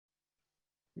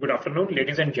Good afternoon,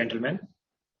 ladies and gentlemen.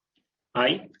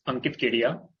 I, Ankit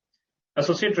Kedia,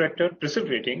 Associate Director, CRISIL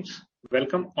Ratings,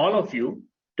 welcome all of you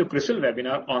to CRISIL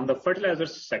webinar on the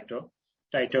fertilizers sector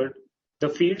titled The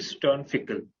Fields Turn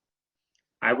Fickle.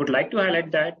 I would like to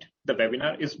highlight that the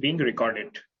webinar is being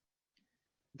recorded.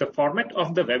 The format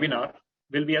of the webinar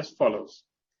will be as follows.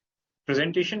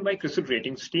 Presentation by CRISIL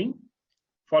Ratings team,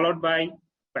 followed by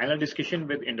panel discussion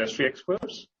with industry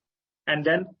experts, and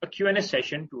then a Q&A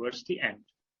session towards the end.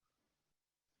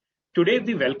 Today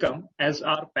we welcome as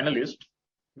our panelist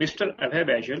Mr. Abhay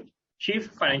Baijal, Chief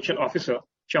Financial Officer,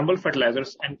 Chambal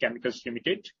Fertilizers and Chemicals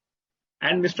Limited,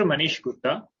 and Mr. Manish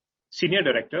Gupta, Senior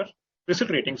Director, CRISIL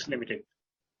Ratings Limited.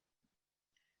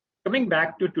 Coming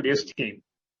back to today's theme,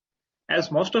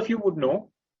 as most of you would know,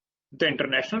 the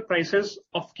international prices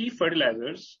of key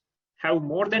fertilizers have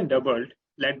more than doubled,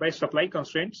 led by supply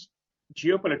constraints,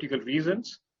 geopolitical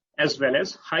reasons, as well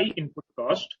as high input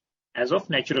cost as of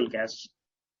natural gas.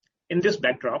 In this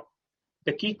backdrop,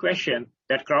 the key question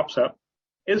that crops up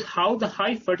is how the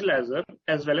high fertilizer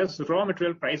as well as raw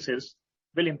material prices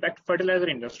will impact fertilizer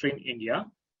industry in India,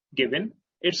 given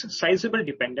its sizable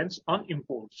dependence on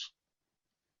imports.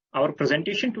 Our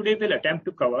presentation today will attempt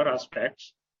to cover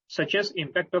aspects such as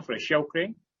impact of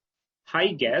Russia-Ukraine,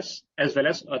 high gas as well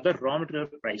as other raw material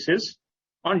prices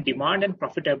on demand and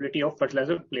profitability of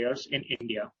fertilizer players in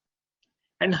India,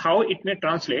 and how it may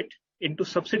translate into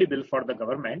subsidy bill for the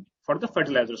government for the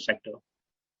fertilizer sector.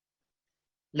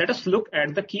 Let us look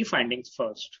at the key findings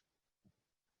first.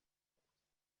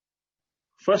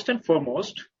 First and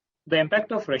foremost, the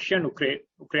impact of Russia and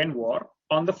Ukraine war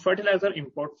on the fertilizer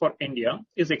import for India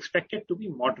is expected to be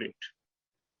moderate,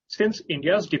 since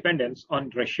India's dependence on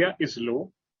Russia is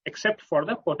low except for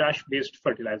the potash-based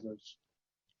fertilizers.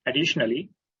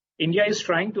 Additionally, India is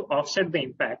trying to offset the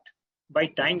impact by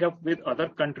tying up with other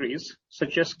countries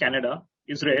such as Canada,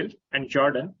 Israel, and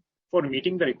Jordan for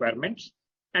meeting the requirements,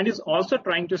 and is also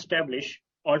trying to establish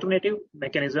alternative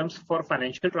mechanisms for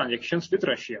financial transactions with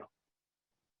Russia.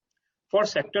 For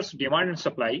sectors demand and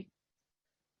supply,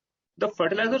 the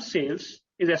fertilizer sales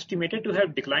is estimated to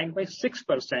have declined by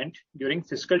 6% during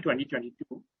fiscal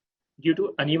 2022 due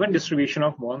to uneven distribution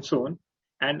of monsoon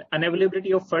and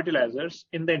unavailability of fertilizers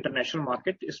in the international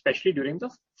market, especially during the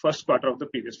first quarter of the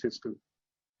previous fiscal.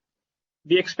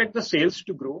 We expect the sales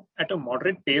to grow at a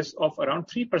moderate pace of around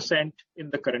 3% in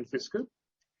the current fiscal,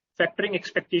 factoring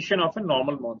expectation of a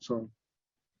normal monsoon.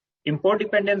 Import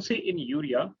dependency in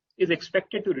urea is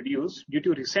expected to reduce due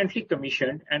to recently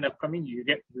commissioned and upcoming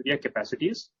urea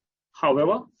capacities.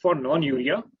 However, for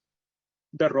non-urea,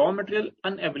 the raw material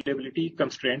unavailability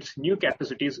constrains new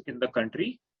capacities in the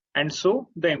country, and so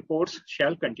the imports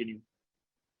shall continue.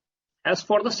 As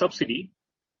for the subsidy,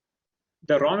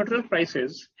 the raw material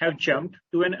prices have jumped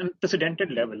to an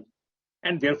unprecedented level,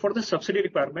 and therefore the subsidy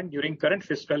requirement during current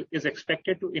fiscal is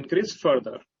expected to increase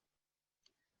further.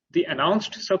 The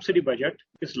announced subsidy budget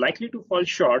is likely to fall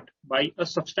short by a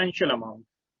substantial amount,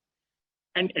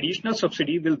 and additional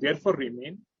subsidy will therefore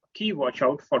remain a key watch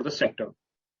out for the sector.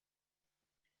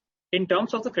 In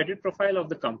terms of the credit profile of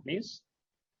the companies,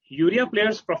 urea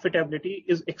players' profitability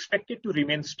is expected to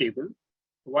remain stable,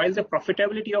 while the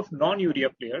profitability of non-urea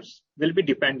players will be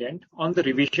dependent on the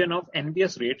revision of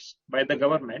NBS rates by the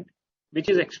government, which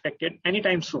is expected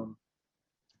anytime soon.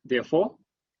 Therefore,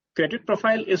 credit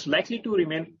profile is likely to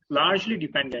remain largely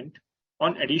dependent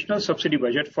on additional subsidy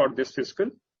budget for this fiscal,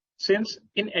 since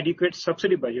inadequate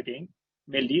subsidy budgeting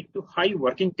may lead to high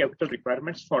working capital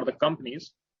requirements for the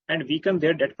companies and weaken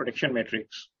their debt protection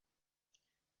metrics.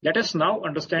 Let us now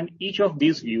understand each of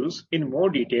these views in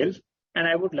more detail, and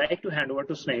I would like to hand over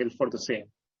to Snehal for the same.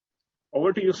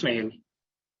 Over to you, Snehal.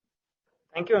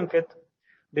 Thank you, Ankit.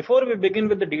 Before we begin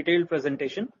with the detailed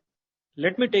presentation,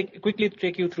 let me quickly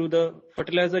take you through the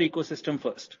fertilizer ecosystem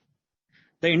first.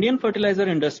 The Indian fertilizer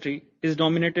industry is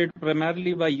dominated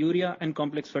primarily by urea and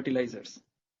complex fertilizers.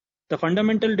 The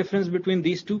fundamental difference between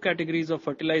these two categories of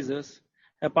fertilizers,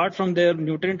 apart from their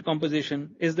nutrient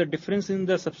composition, is the difference in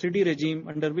the subsidy regime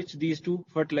under which these two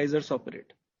fertilizers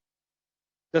operate.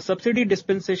 The subsidy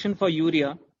dispensation for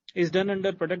urea is done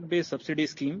under product-based subsidy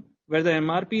scheme, where the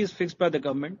MRP is fixed by the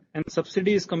government and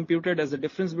subsidy is computed as the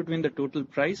difference between the total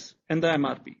price and the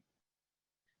MRP.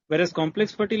 Whereas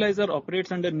complex fertilizer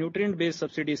operates under nutrient-based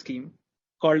subsidy scheme,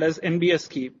 called as NBS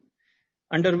scheme,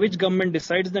 under which government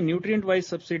decides the nutrient-wise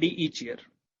subsidy each year.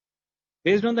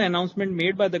 Based on the announcement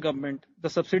made by the government, the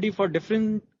subsidy for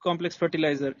different complex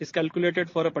fertilizer is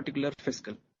calculated for a particular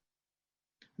fiscal.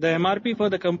 The MRP for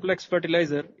the complex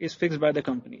fertilizer is fixed by the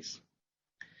companies.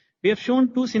 We have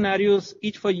shown two scenarios,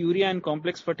 each for urea and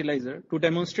complex fertilizer, to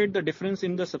demonstrate the difference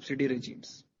in the subsidy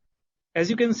regimes. As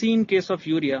you can see in case of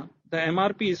urea, the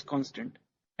MRP is constant,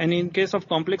 and in case of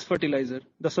complex fertilizer,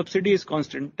 the subsidy is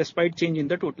constant despite change in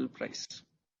the total price.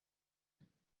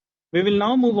 We will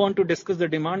now move on to discuss the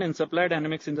demand and supply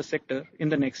dynamics in the sector in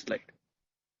the next slide.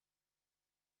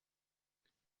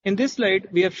 In this slide,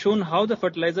 we have shown how the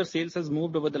fertilizer sales has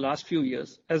moved over the last few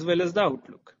years, as well as the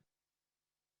outlook.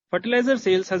 Fertilizer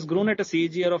sales has grown at a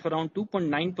CAGR of around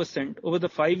 2.9% over the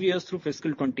 5 years through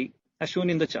fiscal 20, as shown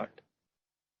in the chart.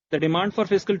 The demand for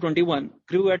fiscal 21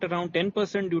 grew at around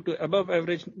 10% due to above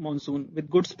average monsoon with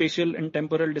good spatial and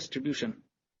temporal distribution.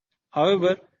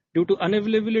 However, due to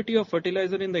unavailability of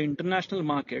fertilizer in the international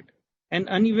market and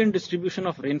uneven distribution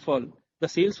of rainfall, the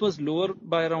sales was lower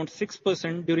by around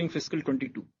 6% during fiscal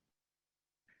 22.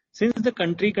 Since the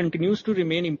country continues to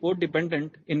remain import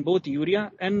dependent in both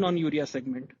urea and non-urea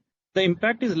segment, the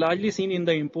impact is largely seen in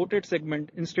the imported segment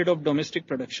instead of domestic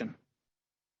production.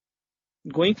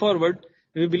 Going forward,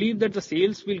 we believe that the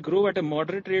sales will grow at a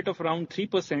moderate rate of around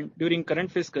 3% during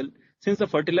current fiscal, since the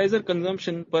fertilizer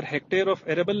consumption per hectare of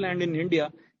arable land in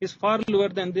India is far lower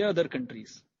than the other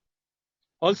countries.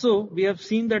 Also, we have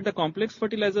seen that the complex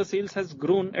fertilizer sales has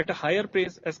grown at a higher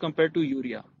pace as compared to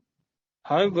urea.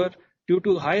 However, due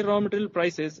to high raw material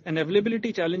prices and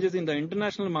availability challenges in the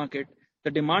international market,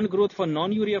 the demand growth for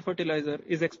non-urea fertilizer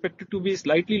is expected to be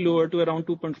slightly lower to around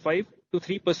 2.5 to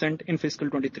 3% in fiscal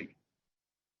 23.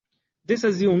 This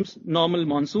assumes normal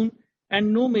monsoon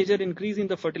and no major increase in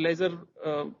the fertilizer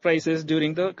prices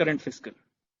during the current fiscal.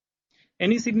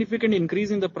 Any significant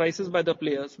increase in the prices by the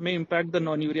players may impact the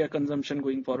non-urea consumption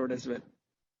going forward as well.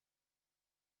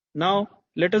 Now,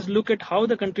 let us look at how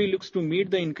the country looks to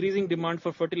meet the increasing demand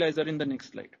for fertilizer in the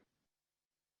next slide.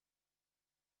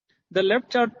 The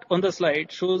left chart on the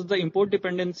slide shows the import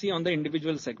dependency on the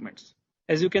individual segments.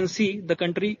 As you can see, the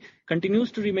country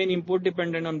continues to remain import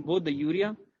dependent on both the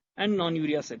urea and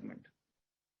non-urea segment.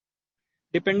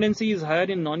 Dependency is higher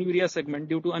in non-urea segment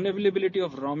due to unavailability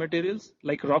of raw materials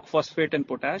like rock phosphate and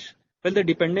potash, while the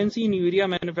dependency in urea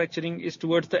manufacturing is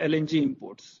towards the LNG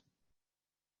imports.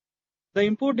 The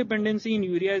import dependency in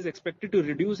urea is expected to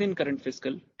reduce in current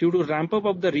fiscal due to ramp up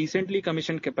of the recently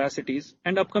commissioned capacities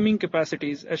and upcoming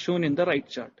capacities as shown in the right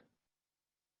chart.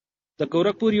 The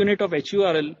Gorakhpur unit of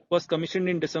HURL was commissioned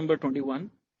in December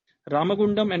 21.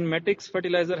 Ramagundam and Matix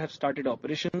fertilizer have started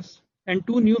operations, and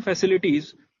 2 new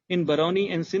facilities in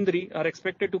Barauni and Sindri are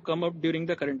expected to come up during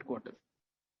the current quarter.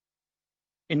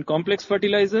 In complex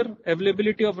fertilizer,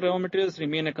 availability of raw materials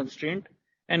remain a constraint,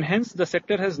 and hence the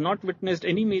sector has not witnessed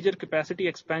any major capacity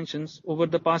expansions over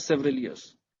the past several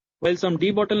years, while some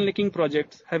debottlenecking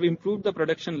projects have improved the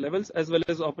production levels as well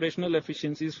as operational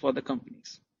efficiencies for the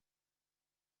companies.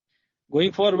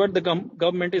 Going forward, the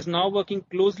government is now working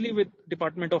closely with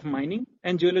Department of Mining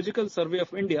and Geological Survey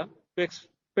of India to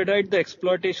expedite the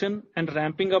exploitation and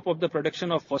ramping up of the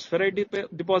production of phosphorite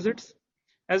deposits,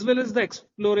 as well as the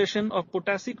exploration of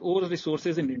potassic ore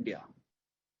resources in India.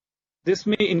 This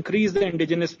may increase the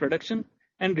indigenous production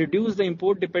and reduce the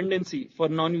import dependency for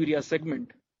non-urea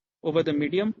segment over the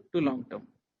medium to long term.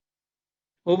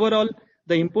 Overall,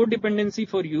 the import dependency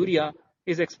for urea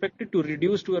is expected to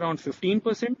reduce to around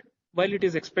 15%, while it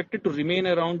is expected to remain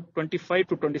around 25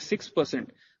 to 26%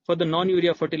 for the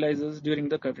non-urea fertilizers during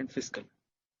the current fiscal.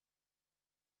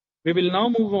 We will now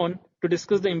move on to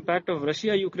discuss the impact of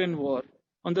Russia-Ukraine war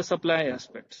on the supply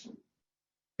aspects.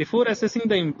 Before assessing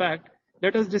the impact,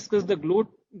 let us discuss the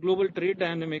global trade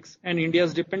dynamics and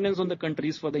India's dependence on the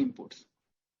countries for the imports.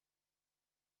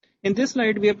 In this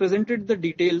slide, we have presented the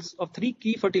details of 3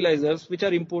 key fertilizers which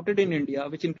are imported in India,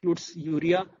 which includes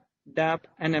urea, DAP,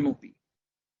 and MOP.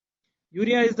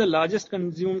 Urea is the largest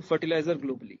consumed fertilizer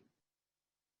globally.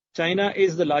 China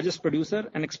is the largest producer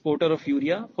and exporter of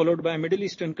urea, followed by Middle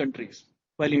Eastern countries,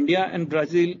 while India and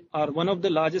Brazil are one of the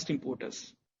largest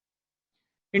importers.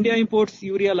 India imports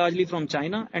urea largely from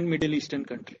China and Middle Eastern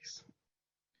countries.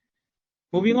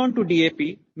 Moving on to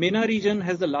DAP, MENA region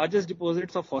has the largest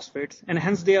deposits of phosphates, and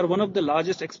hence they are one of the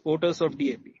largest exporters of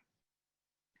DAP.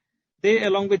 They,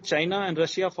 along with China and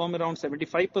Russia, form around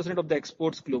 75% of the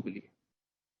exports globally.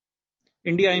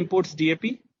 India imports DAP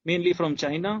mainly from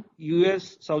China,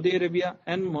 US, Saudi Arabia,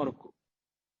 and Morocco.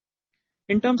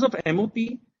 In terms of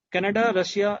MOP, Canada,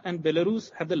 Russia, and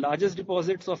Belarus have the largest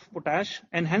deposits of potash,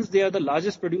 and hence they are the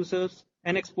largest producers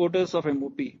and exporters of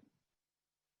MOP.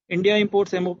 India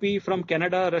imports MOP from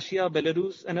Canada, Russia,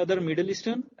 Belarus, and other Middle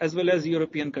Eastern as well as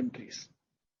European countries.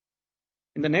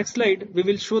 In the next slide, we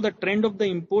will show the trend of the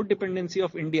import dependency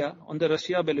of India on the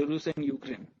Russia, Belarus, and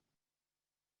Ukraine.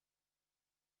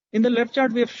 In the left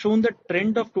chart, we have shown the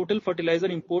trend of total fertilizer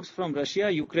imports from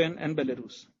Russia, Ukraine, and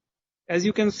Belarus. As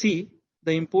you can see,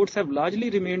 the imports have largely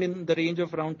remained in the range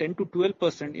of around 10 to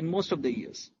 12% in most of the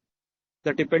years.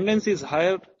 The dependence is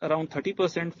higher, around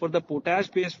 30% for the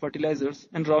potash-based fertilizers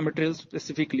and raw materials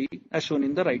specifically, as shown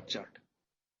in the right chart.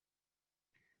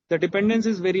 The dependence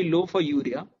is very low for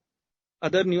urea,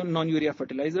 other non-urea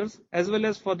fertilizers, as well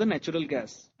as for the natural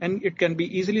gas, and it can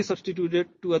be easily substituted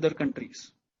to other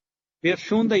countries. We have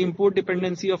shown the import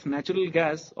dependency of natural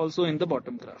gas also in the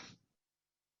bottom graph.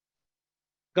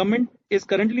 Government is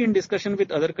currently in discussion with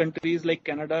other countries like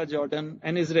Canada, Jordan,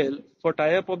 and Israel for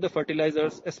tie-up of the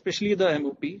fertilizers, especially the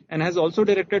MOP, and has also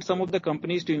directed some of the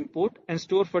companies to import and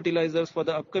store fertilizers for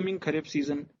the upcoming Kharif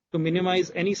season to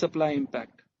minimize any supply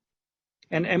impact.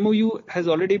 An MOU has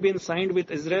already been signed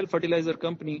with Israel Fertilizer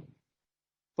Company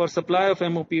for supply of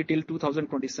MOP till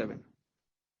 2027.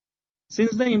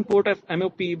 Since the import of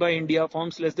MOP by India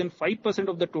forms less than 5%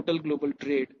 of the total global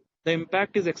trade, the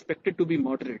impact is expected to be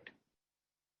moderate.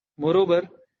 Moreover,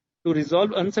 to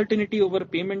resolve uncertainty over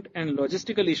payment and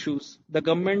logistical issues, the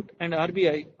government and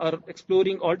RBI are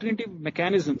exploring alternative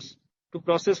mechanisms to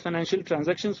process financial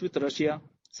transactions with Russia,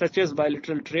 such as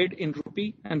bilateral trade in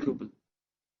rupee and ruble.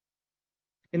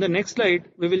 In the next slide,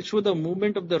 we will show the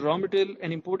movement of the raw material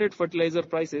and imported fertilizer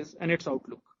prices and its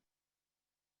outlook.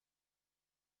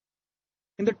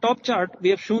 In the top chart, we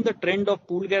have shown the trend of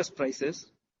pool gas prices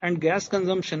and gas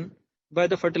consumption by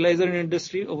the fertilizer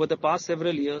industry over the past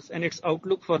several years and its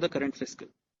outlook for the current fiscal.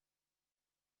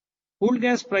 Pool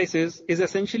gas prices is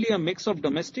essentially a mix of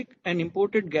domestic and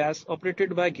imported gas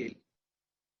operated by GAIL.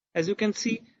 As you can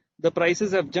see, the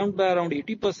prices have jumped by around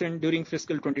 80% during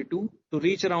fiscal 22 to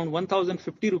reach around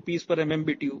 1,050 rupees per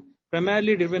MMBTU,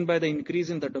 primarily driven by the increase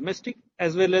in the domestic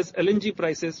as well as LNG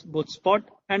prices, both spot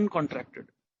and contracted.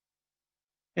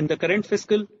 In the current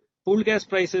fiscal, pool gas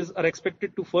prices are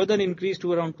expected to further increase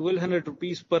to around 1,200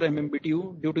 rupees per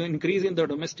MMBTU due to increase in the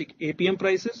domestic APM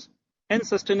prices and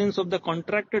sustenance of the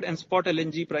contracted and spot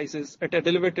LNG prices at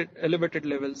elevated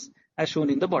levels, as shown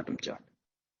in the bottom chart.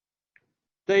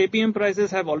 The APM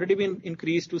prices have already been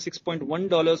increased to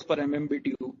 $6.1 per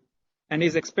MMBTU and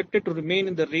is expected to remain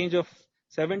in the range of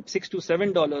 $6 to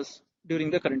 $7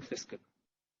 during the current fiscal.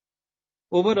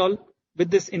 Overall, with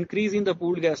this increase in the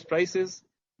pool gas prices,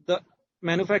 the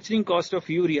manufacturing cost of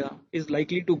urea is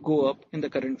likely to go up in the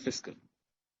current fiscal.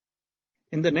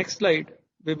 In the next slide,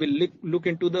 we will look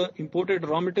into the imported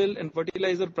raw material and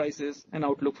fertilizer prices and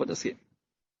outlook for the same.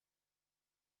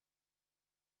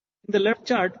 In the left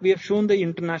chart, we have shown the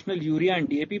international urea and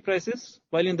DAP prices,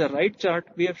 while in the right chart,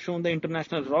 we have shown the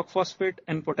international rock phosphate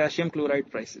and potassium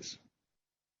chloride prices.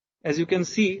 As you can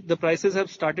see, the prices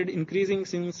have started increasing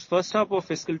since first half of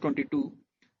fiscal 22,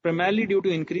 primarily due to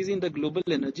increase in the global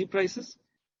energy prices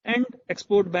and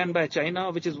export ban by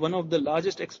China, which is one of the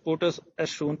largest exporters as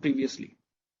shown previously.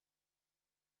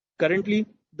 Currently,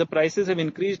 the prices have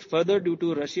increased further due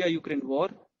to Russia-Ukraine war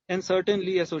and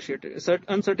uncertainty associated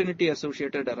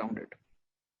around it.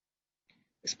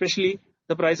 Especially,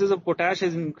 the prices of potash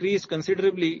has increased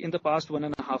considerably in the past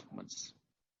 1.5 months.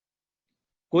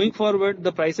 Going forward,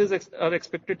 the prices are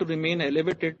expected to remain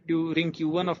elevated during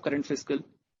Q1 of current fiscal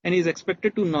and is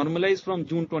expected to normalize from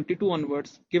June 22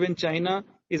 onwards, given China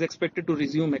is expected to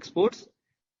resume exports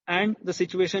and the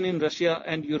situation in Russia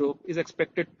and Europe is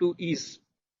expected to ease.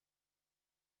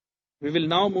 We will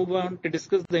now move on to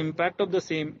discuss the impact of the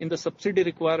same in the subsidy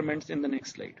requirements in the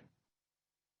next slide.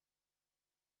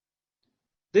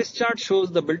 This chart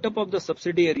shows the build-up of the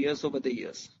subsidy areas over the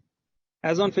years.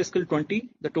 As on fiscal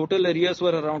 20, the total areas were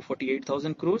around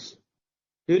 48,000 crores.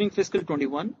 During fiscal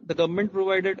 21, the government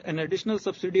provided an additional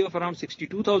subsidy of around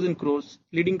 62,000 crores,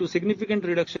 leading to significant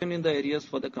reduction in the areas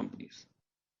for the companies.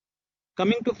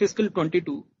 Coming to fiscal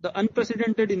 22, the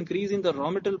unprecedented increase in the raw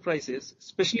material prices,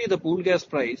 especially the pool gas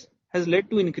price, has led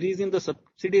to increase in the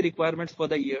subsidy requirements for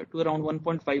the year to around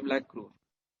 1.5 lakh crore.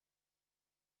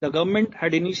 The government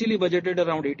had initially budgeted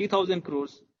around 80,000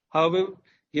 crores. However,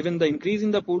 given the increase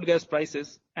in the pool gas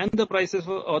prices and the prices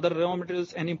for other raw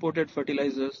materials and imported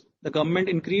fertilizers, the government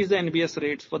increased the NBS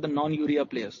rates for the non-urea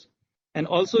players and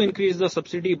also increased the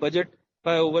subsidy budget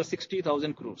by over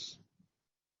 60,000 crores.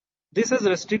 This has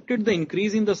restricted the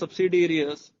increase in the subsidy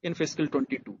areas in fiscal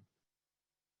 22.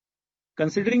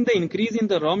 Considering the increase in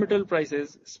the raw material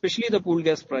prices, especially the pool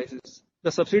gas prices,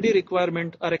 the subsidy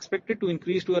requirement are expected to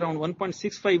increase to around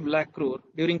 1.65 lakh crore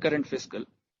during current fiscal,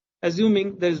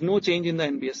 assuming there is no change in the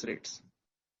NBS rates.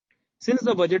 Since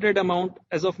the budgeted amount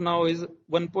as of now is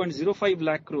 1.05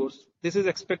 lakh crores, this is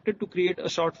expected to create a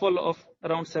shortfall of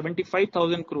around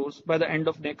 75,000 crores by the end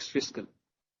of next fiscal.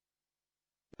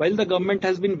 While the government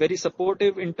has been very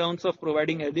supportive in terms of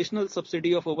providing additional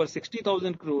subsidy of over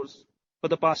 60,000 crores for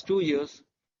the past 2 years,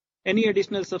 any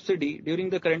additional subsidy during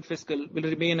the current fiscal will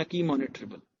remain a key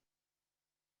monitorable.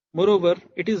 Moreover,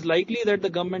 it is likely that the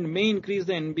government may increase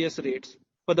the NBS rates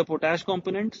for the potash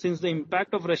component since the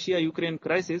impact of Russia-Ukraine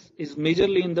crisis is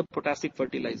majorly in the potassic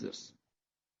fertilizers.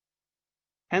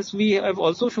 Hence, we have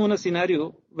also shown a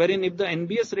scenario wherein if the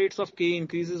NBS rates of K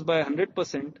increases by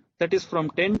 100%, that is from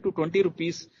 10 to 20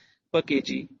 rupees per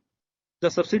kg, the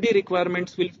subsidy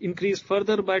requirements will increase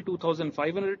further by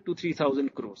 2,500 to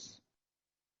 3,000 crores.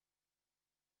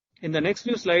 In the next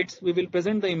few slides, we will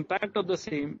present the impact of the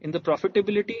same in the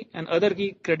profitability and other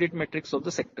key credit metrics of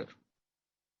the sector.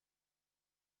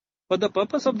 For the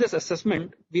purpose of this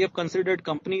assessment, we have considered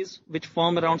companies which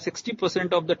form around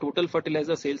 60% of the total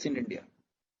fertilizer sales in India.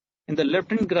 In the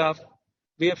left-hand graph,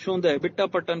 we have shown the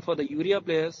EBITDA per ton for the urea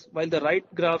players, while the right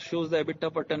graph shows the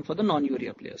EBITDA per ton for the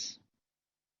non-urea players.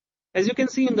 As you can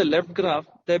see in the left graph,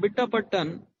 the EBITDA per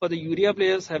ton for the urea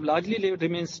players have largely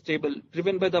remained stable,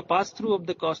 driven by the pass-through of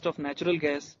the cost of natural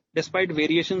gas despite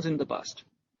variations in the past.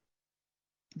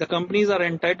 The companies are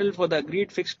entitled for the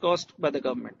agreed fixed cost by the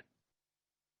government.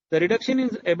 The reduction in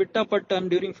EBITDA per ton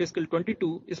during fiscal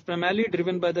 22 is primarily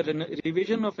driven by the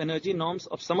revision of energy norms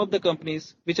of some of the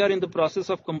companies which are in the process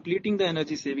of completing the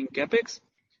energy saving capex,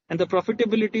 and the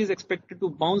profitability is expected to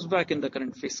bounce back in the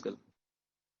current fiscal.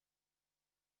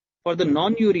 For the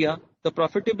non-urea, the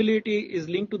profitability is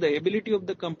linked to the ability of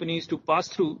the companies to pass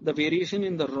through the variation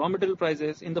in the raw material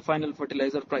prices in the final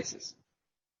fertilizer prices,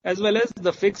 as well as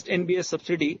the fixed NBS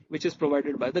subsidy which is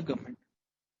provided by the government.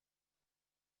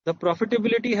 The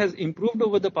profitability has improved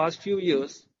over the past few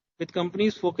years, with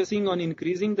companies focusing on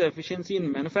increasing the efficiency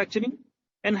in manufacturing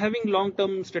and having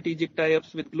long-term strategic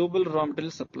tie-ups with global raw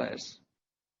material suppliers.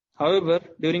 However,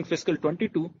 during fiscal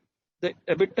 22, the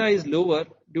EBITDA is lower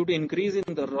due to increase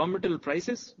in the raw material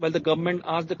prices, while the government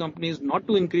asked the companies not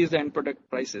to increase the end product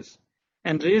prices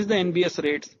and raise the NBS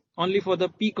rates only for the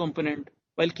P component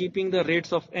while keeping the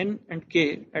rates of N and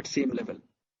K at same level.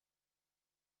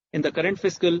 In the current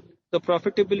fiscal, the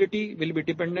profitability will be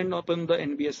dependent upon the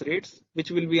NBS rates, which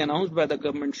will be announced by the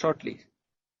government shortly.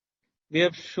 We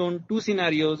have shown two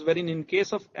scenarios wherein in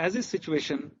case of as-is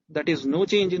situation, that is no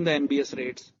change in the NBS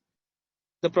rates,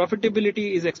 the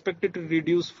profitability is expected to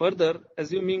reduce further,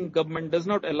 assuming government does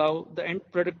not allow the end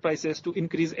product prices to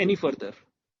increase any further.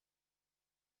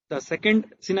 The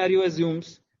second scenario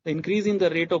assumes the increase in the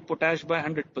rate of potash by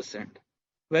 100%,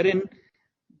 wherein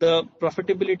the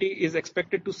profitability is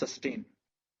expected to sustain.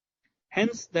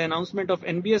 Hence, the announcement of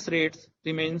NBS rates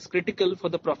remains critical for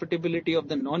the profitability of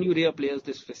the non-urea players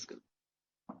this fiscal.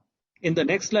 In the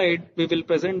next slide, we will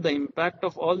present the impact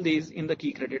of all these in the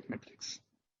key credit metrics.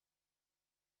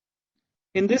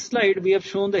 In this slide, we have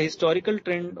shown the historical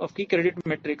trend of key credit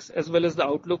metrics as well as the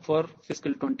outlook for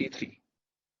fiscal 23.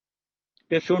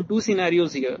 We have shown two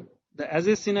scenarios here. The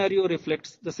as-is scenario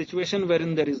reflects the situation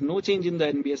wherein there is no change in the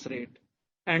NBS rate,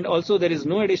 and also there is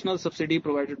no additional subsidy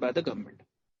provided by the government.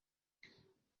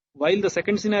 While the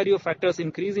second scenario factors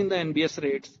increase in the NBS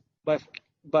rates by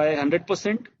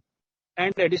 100%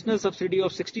 and additional subsidy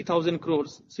of 60,000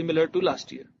 crores similar to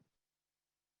last year.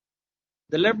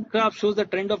 The left graph shows the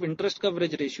trend of interest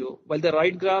coverage ratio, while the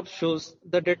right graph shows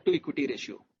the debt to equity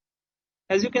ratio.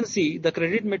 As you can see, the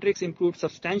credit metrics improved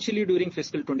substantially during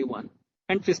fiscal 21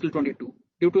 and fiscal 22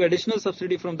 due to additional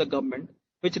subsidy from the government,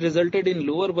 which resulted in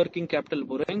lower working capital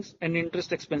borrowings and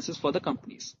interest expenses for the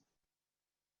companies.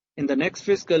 In the next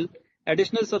fiscal,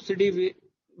 additional subsidy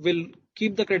will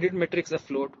keep the credit metrics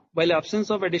afloat, while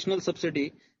absence of additional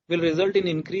subsidy will result in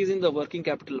increase in the working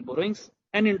capital borrowings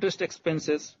and interest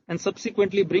expenses and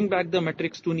subsequently bring back the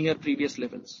metrics to near previous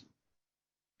levels.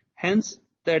 Hence,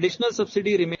 the additional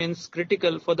subsidy remains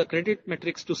critical for the credit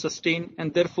metrics to sustain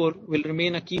and therefore will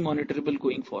remain a key monitorable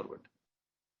going forward.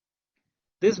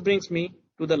 This brings me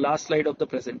to the last slide of the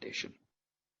presentation.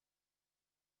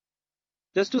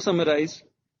 Just to summarize,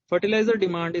 fertilizer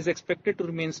demand is expected to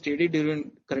remain steady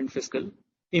during current fiscal.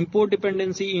 Import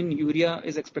dependency in urea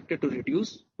is expected to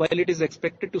reduce, while it is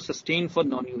expected to sustain for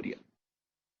non-urea.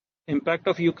 Impact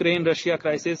of Ukraine-Russia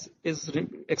crisis is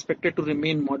expected to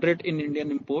remain moderate in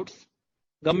Indian imports.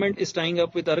 Government is tying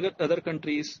up with other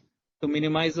countries to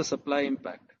minimize the supply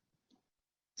impact.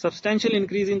 Substantial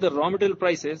increase in the raw material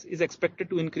prices is expected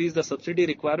to increase the subsidy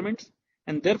requirements,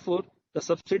 and therefore the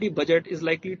subsidy budget is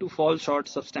likely to fall short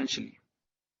substantially.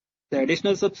 The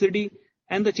additional subsidy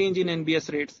and the change in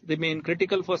NBS rates remain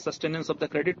critical for sustenance of the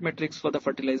credit metrics for the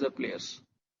fertilizer players.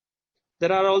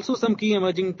 There are also some key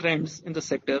emerging trends in the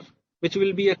sector which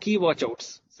will be a key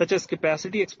watch-outs, such as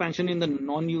capacity expansion in the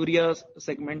non-urea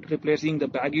segment replacing the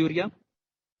bag urea,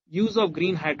 use of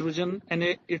green hydrogen and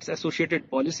its associated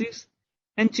policies,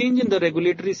 and change in the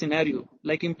regulatory scenario,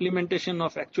 like implementation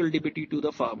of actual DBT to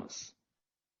the farmers.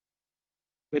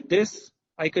 With this,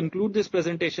 I conclude this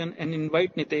presentation and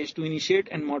invite Nitesh to initiate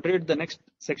and moderate the next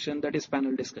section, that is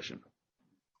panel discussion.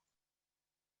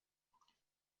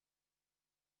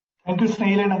 Thank you,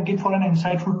 Snehal and Ankit, for an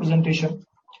insightful presentation.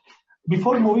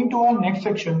 Before moving to our next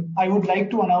section, I would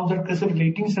like to announce that CRISIL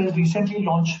Ratings has recently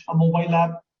launched a mobile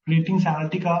app, Ratings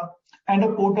Analytica, and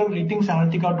a portal,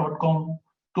 ratingsanalytica.com,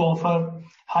 to offer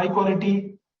high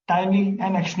quality, timely,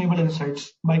 and actionable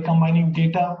insights by combining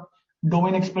data,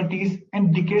 domain expertise,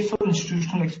 and decades of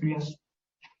institutional experience.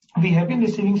 We have been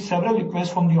receiving several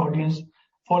requests from the audience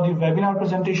for the webinar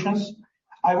presentations.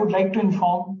 I would like to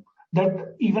inform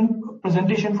that even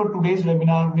presentation for today's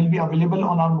webinar will be available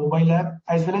on our mobile app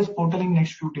as well as portal in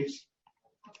next few days.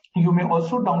 You may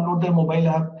also download the mobile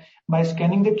app by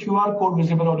scanning the QR code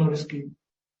visible on your screen.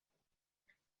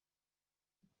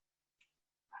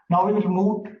 Now we will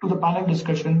move to the panel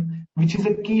discussion, which is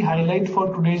a key highlight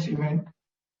for today's event.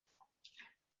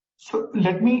 So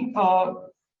let me,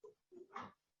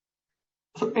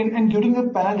 during the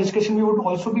panel discussion, we would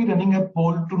also be running a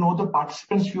poll to know the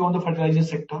participants' view on the fertilizer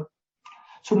sector.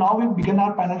 So now we begin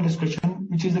our panel discussion,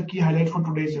 which is the key highlight for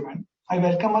today's event. I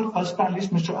welcome our first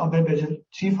panelist, Mr. Abhay Baijal,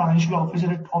 Chief Financial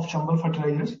Officer of Chambal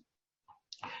Fertilizers.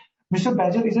 Mr.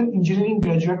 Baijal is an engineering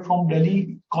graduate from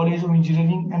Delhi College of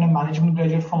Engineering and a management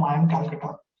graduate from IIM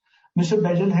Calcutta. Mr.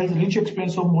 Baijal has rich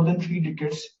experience of more than 3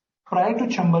 decades. Prior to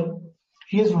Chambal,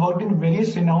 he has worked in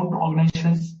various renowned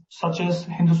organizations such as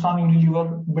Hindustan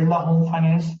Unilever, Birla Home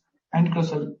Finance, and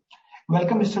CRISIL.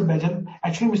 Welcome, Mr. Baijal.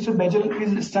 Actually, Mr.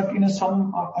 Baijal is stuck in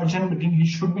some urgent meeting. He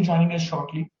should be joining us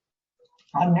shortly.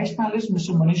 Our next panelist, Mr.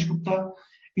 Manish Gupta,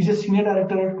 is a Senior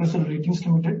Director at CRISIL Ratings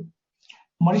Limited.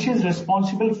 Manish is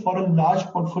responsible for a large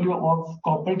portfolio of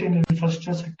corporate and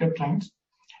infrastructure sector clients.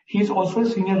 He is also a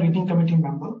Senior Rating Committee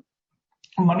member.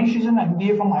 Manish is an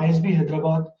MBA from ISB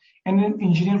Hyderabad and an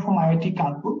engineer from IIT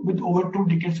Kanpur with over 2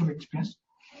 decades of experience.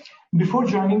 Before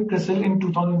joining CRISIL in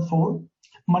 2004,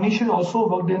 Manish has also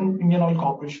worked in Indian Oil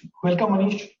Corporation. Welcome,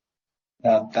 Manish.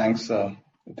 Thanks,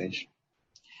 Nitesh.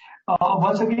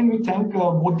 Once again, we thank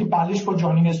both the panelists for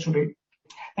joining us today.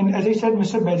 And as I said,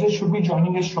 Mr. Baijal should be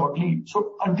joining us shortly.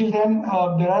 So until then,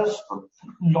 there are a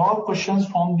lot of questions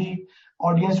from the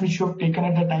audience which you have taken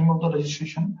at the time of the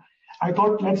registration. I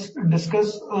thought let's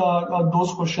discuss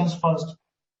those questions first.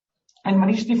 And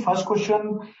Manish, the first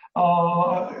question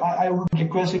I would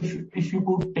request if you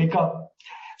could take up.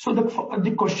 So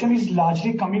the question is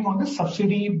largely coming on the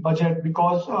subsidy budget,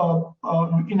 because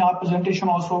in our presentation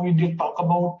also we did talk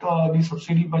about the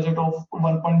subsidy budget of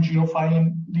 1.05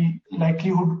 and the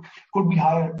likelihood could be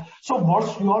higher. So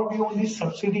what's your view on the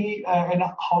subsidy and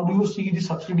how do you see the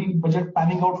subsidy budget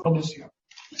panning out for this year?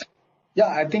 Yeah,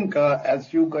 I think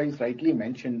as you guys rightly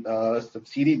mentioned,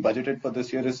 subsidy budgeted for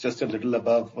this year is just a little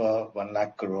above 1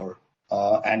 lakh crore.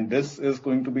 And this is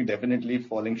going to be definitely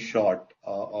falling short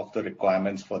of the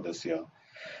requirements for this year.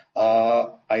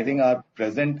 I think our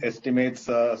present estimates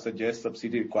suggest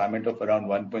subsidy requirement of around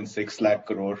 1.6 lakh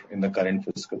crore in the current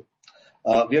fiscal.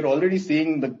 We are already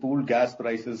seeing the pool gas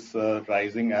prices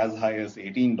rising as high as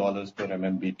 $18 per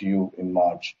MMBTU in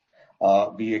March.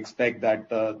 We expect that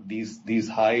these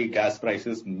high gas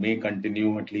prices may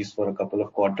continue at least for a couple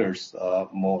of quarters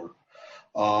more.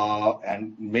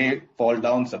 And may fall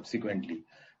down subsequently.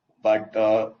 But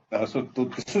so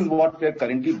this is what we are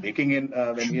currently baking in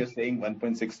when we are saying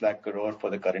 1.6 lakh crore for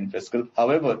the current fiscal.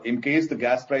 However, in case the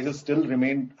gas prices still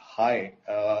remain high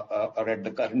or at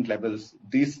the current levels,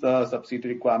 this subsidy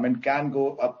requirement can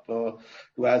go up to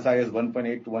as high as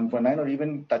 1.8 to 1.9 or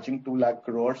even touching 2 lakh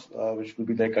crores, which will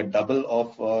be like a double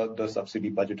of the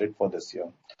subsidy budgeted for this year.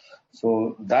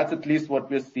 So that's at least what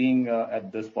we're seeing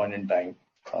at this point in time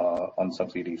on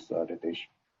subsidies, Ritesh.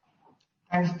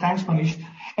 Thanks, Manish.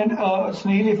 And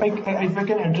Snehal, if I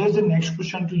can address the next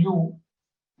question to you,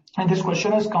 and this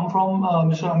question has come from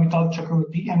Mr. Amitabh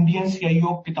Chakravarti, MD and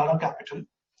CIO of Pitara Capital.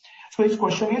 So his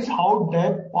question is, how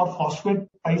DAP or phosphate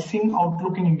pricing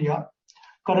outlook in India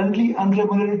currently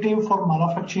unremunerative for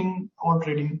manufacturing or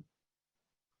trading?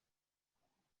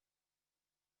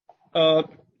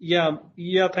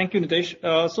 Yeah, thank you,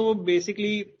 Nitesh. So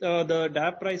basically, the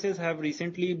DAP prices have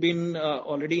recently been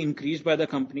already increased by the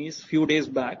companies few days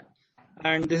back.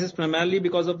 And this is primarily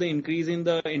because of the increase in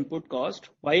the input cost.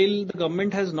 While the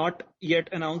government has not yet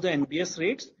announced the NBS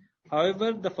rates,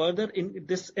 however, the further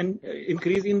increase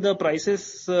in the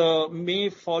prices may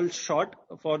fall short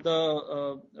for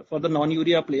the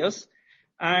non-urea players.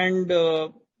 And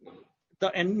the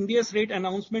NBS rate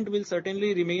announcement will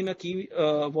certainly remain a key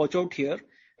watch out here.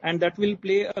 and that will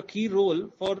play a key role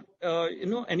for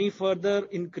any further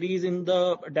increase in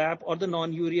the DAP or the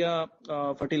non-urea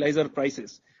fertilizer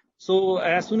prices. So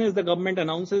as soon as the government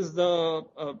announces the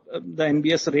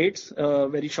NBS rates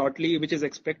very shortly, which is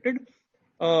expected,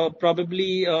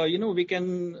 probably we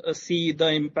can see the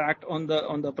impact on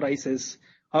the prices.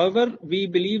 However, we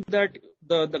believe that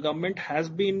the government has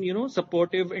been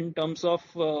supportive in terms of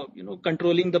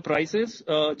controlling the prices,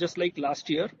 just like last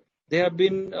year. They have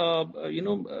been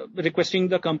requesting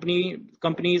the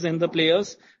companies and the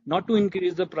players not to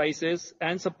increase the prices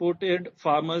and supported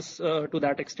farmers to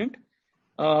that extent.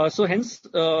 So hence,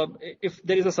 if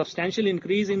there is a substantial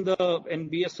increase in the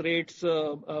NBS rates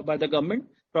by the government,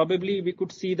 probably we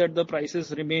could see that the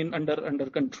prices remain under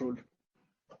control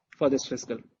for this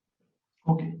fiscal.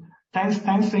 Okay. Thanks,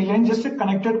 Neil. Just a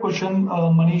connected question,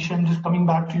 Manish, and just coming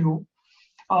back to you.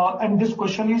 And this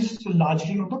question is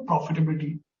largely on the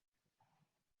profitability.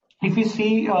 If we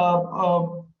see,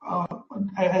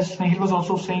 as Neil was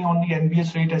also saying on the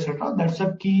NBS rate, etc., that's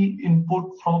a key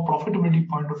input from a profitability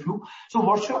point of view. So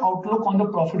what's your outlook on the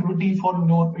profitability for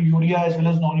urea as well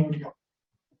as non-urea?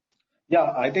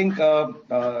 Yeah, I think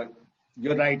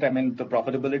you're right. I mean, the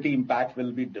profitability impact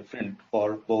will be different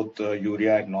for both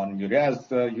urea and non-urea, as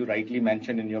you rightly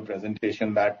mentioned in your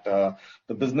presentation that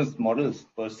the business models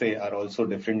per se are also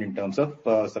different in terms of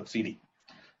subsidy.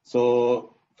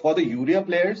 So for the urea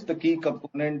players, the key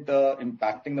component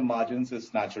impacting the margins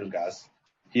is natural gas.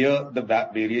 Here, the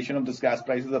variation of this gas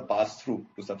prices are passed through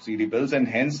to subsidy bills, and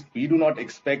hence we do not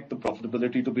expect the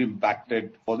profitability to be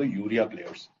impacted for the urea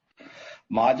players.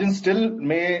 Margins still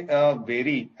may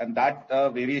vary, and that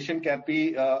variation can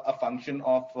be a function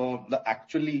of the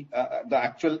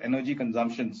actual energy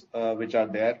consumptions which are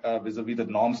there vis-a-vis the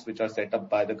norms which are set up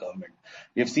by the government.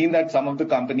 We have seen that some of the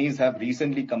companies have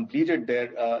recently completed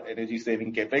their energy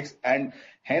saving capex, and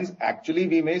hence actually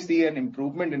we may see an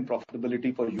improvement in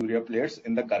profitability for urea players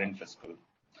in the current fiscal.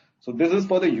 So this is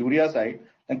for the urea side.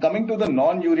 And coming to the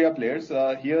non-urea players,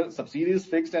 here subsidy is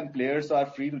fixed and players are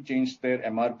free to change their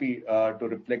MRP to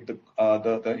reflect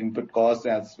the input costs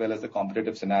as well as the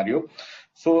competitive scenario.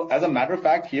 So as a matter of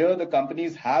fact, here the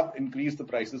companies have increased the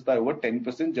prices by over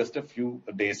 10% just a few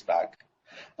days back.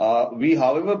 We,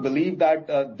 however, believe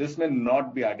that this may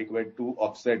not be adequate to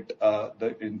offset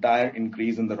the entire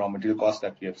increase in the raw material cost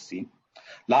that we have seen.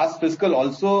 Last fiscal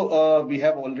also, we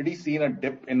have already seen a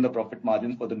dip in the profit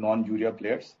margins for the non-urea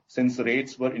players since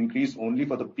rates were increased only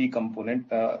for the P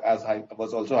component, as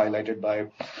was also highlighted by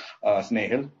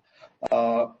Snehal.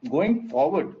 Going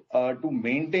forward, to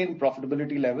maintain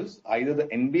profitability levels, either the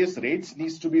NBS rates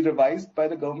needs to be revised by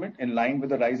the government in line with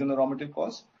the rise in the raw material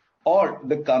costs, or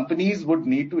the companies would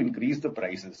need to increase the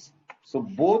prices. So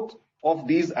both of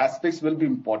these aspects will be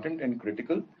important and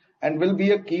critical, and will be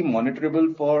a key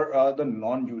monitorable for the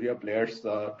non-urea players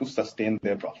to sustain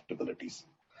their profitabilities.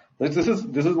 This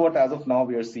is what as of now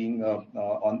we are seeing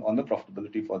on the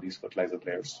profitability for these fertilizer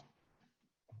players.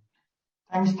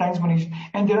 Thanks, Manish.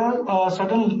 And there are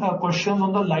certain questions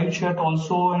on the live chat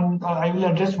also, and I will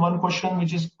address one question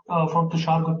which is from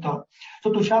Tushar Gupta.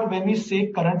 So Tushar, when we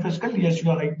say current fiscal, yes, you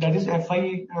are right. That is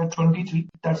FY23.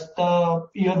 That's the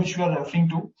year which we are referring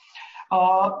to.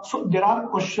 So there are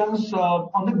questions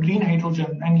on the green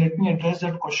hydrogen, and let me address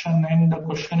that question. And the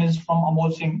question is from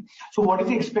Amol Singh. So what is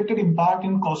the expected impact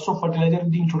in cost of fertilizer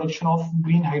with the introduction of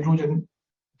green hydrogen?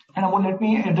 And Amol, let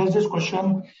me address this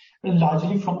question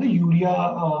largely from the urea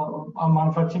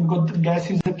manufacturing, because the gas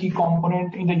is the key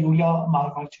component in the urea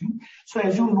manufacturing. So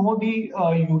as you know, the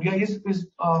urea is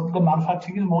the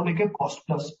manufacturing is more like a cost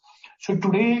plus. So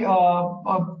today,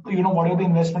 whatever the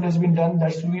investment has been done,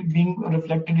 that's being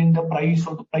reflected in the price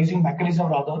or the pricing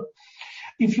mechanism rather.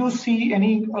 If you see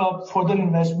any further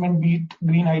investment, be it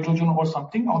green hydrogen or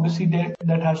something, obviously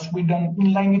that has to be done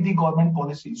in line with the government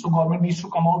policy. So government needs to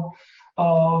come out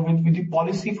with the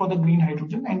policy for the green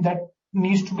hydrogen, and that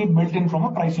needs to be built in from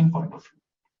a pricing point of view.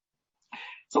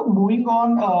 So moving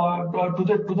on to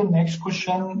the next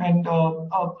question, and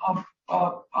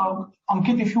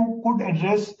Ankit, if you could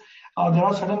address, there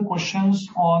are certain questions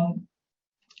on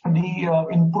the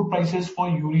input prices for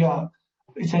urea,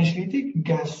 essentially the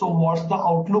gas. So what's the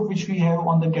outlook which we have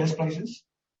on the gas prices?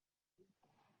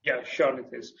 Yeah, sure,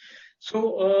 Nitish.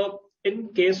 So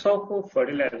in case of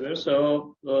fertilizers,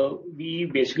 we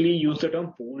basically use the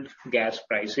term pooled gas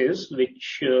prices,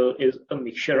 which is a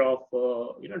mixture of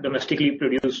domestically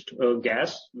produced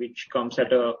gas, which comes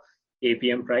at a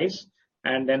APM price.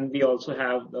 And then we also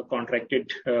have the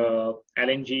contracted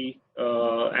LNG,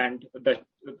 and the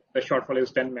shortfall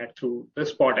is then met through the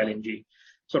spot LNG.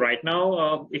 So right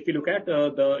now, if you look at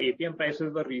the APM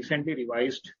prices were recently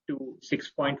revised to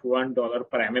 $6.1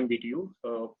 per MMBTU,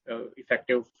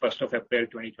 effective 1st of April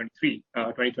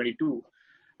 2022,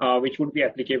 which would be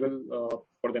applicable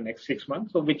for the next 6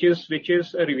 months. So which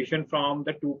is a revision from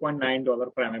the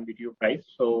 $2.9 per MMBTU price.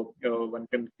 So one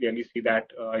can clearly see that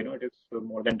it is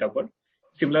more than doubled.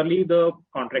 Similarly, the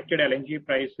contracted LNG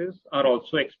prices are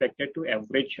also expected to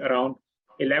average around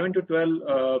 $11 to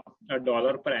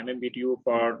 $12 per MMBTU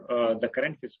for the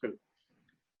current fiscal.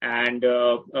 And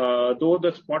though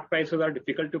the spot prices are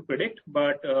difficult to predict,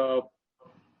 but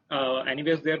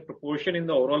anyways, their proportion in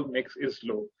the overall mix is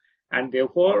low. And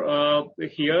therefore,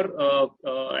 here,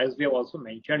 as we have also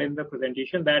mentioned in the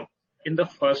presentation, that in the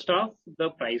first half,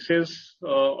 the prices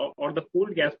or the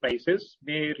pooled gas prices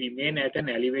may remain at an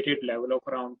elevated level of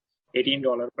around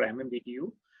 $18 per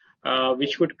MMBTU.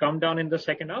 Which would come down in the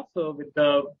second half with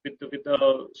the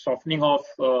softening of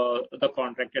the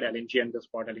contracted LNG and the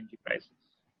spot LNG prices.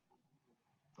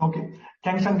 Okay,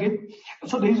 thanks, Ankit.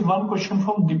 So there is one question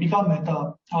from Deepika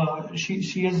Mehta.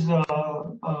 She has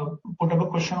put up a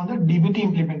question on the DBT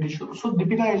implementation. So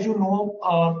Deepika, as you know,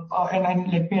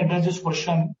 and let me address this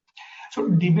question. So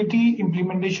DBT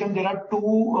implementation, there are two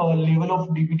level of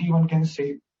DBT one can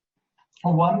say.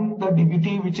 One, the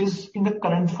DBT which is in the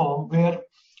current form, where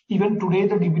even today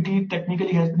the DBT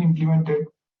technically has been implemented.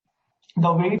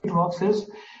 The way it works is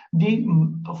the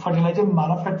fertilizer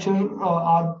manufacturer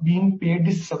are being paid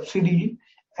this subsidy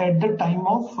at the time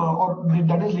of, or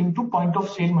that is linked to point of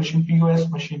sale machine, POS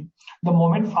machine. The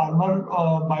moment farmer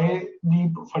buy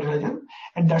the fertilizer,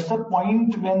 and that's the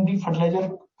point when the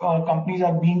fertilizer companies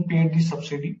are being paid the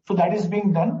subsidy. So that is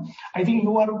being done. I think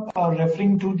you are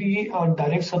referring to the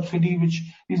direct subsidy which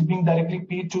is being directly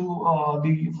paid to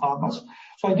the farmers.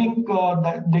 So I think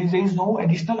that there is no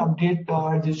additional update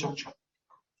at this juncture.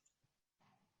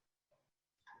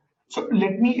 So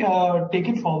let me take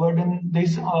it forward, and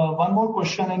there's one more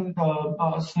question, and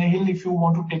Snehal, if you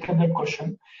want to take up that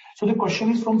question. So the question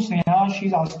is from Sneha.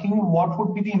 She's asking what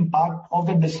would be the impact of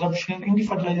the disruption in the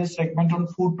fertilizer segment on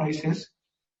food prices.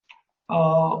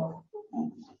 So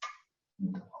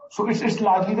it's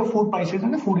largely the food prices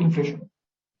and the food inflation.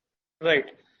 Right.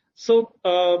 So,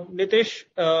 Nitesh,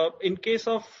 in case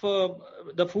of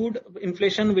the food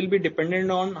inflation will be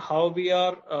dependent on how we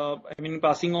are,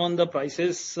 passing on the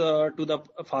prices to the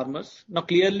farmers. Now,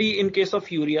 clearly, in case of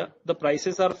urea, the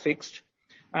prices are fixed,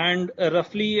 and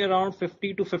roughly around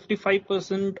 50 to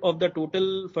 55% of the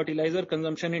total fertilizer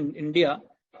consumption in India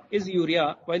is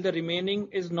urea, while the remaining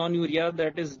is non-urea,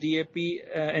 that is DAP,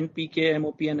 NPK,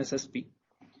 MOP, and SSP.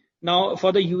 Now,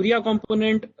 for the urea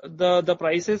component, the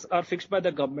prices are fixed by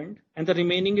the government, and the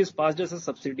remaining is passed as a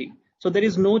subsidy. So there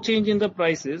is no change in the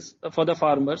prices for the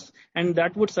farmers, and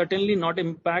that would certainly not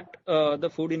impact the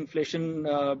food inflation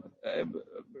to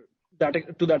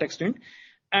that extent.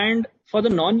 And for the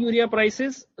non-urea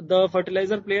prices, the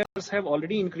fertilizer players have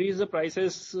already increased the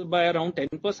prices by around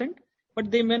 10%, but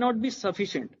they may not be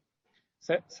sufficient.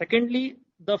 Secondly,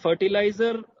 the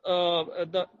fertilizer,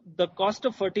 the cost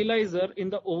of fertilizer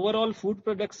in the overall food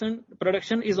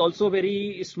production is also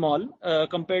very small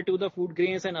compared to the food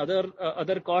grains and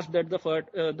other costs that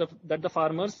the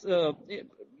farmers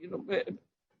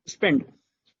spend.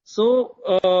 So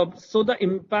the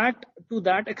impact to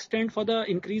that extent for the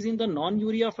increase in the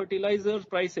non-urea fertilizer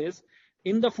prices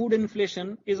in the food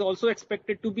inflation is also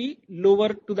expected to be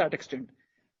lower to that extent.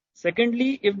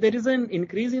 Secondly, if there is an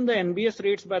increase in the NBS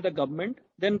rates by the government,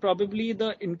 then probably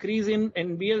the increase in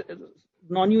NBS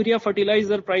non-urea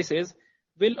fertilizer prices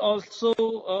will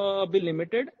also be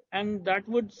limited, and that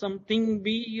would something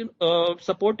be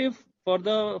supportive for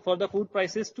the food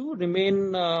prices to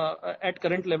remain at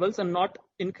current levels and not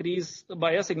increase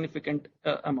by a significant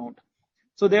amount.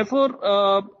 So therefore,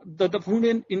 the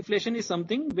food inflation is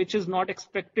something which is not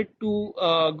expected to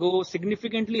go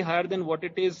significantly higher than what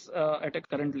it is at a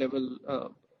current level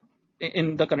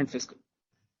in the current fiscal.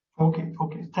 Okay.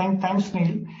 Thanks,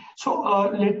 Neil. So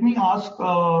let me ask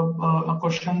a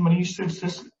question, Manish.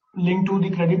 It's linked to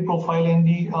the credit profile and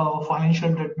the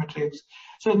financial debt metrics.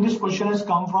 So this question has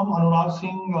come from Anurag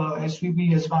Singh,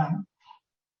 SVP Yes Bank.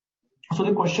 So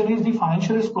the question is, the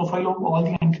financial risk profile of all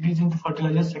the entities in the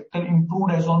fertilizer sector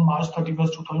improved as on March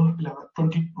 31st,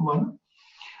 2021,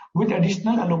 with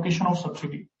additional allocation of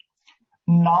subsidy.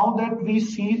 Now that we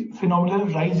see phenomenal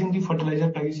rise in the fertilizer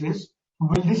prices,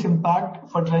 will this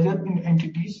impact fertilizer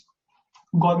entities?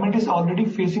 Government is already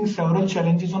facing several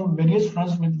challenges on various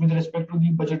fronts with respect to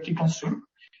the budgetary constraint.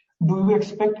 Do you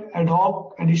expect ad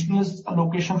hoc additional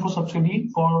allocation for subsidy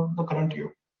for the current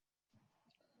year?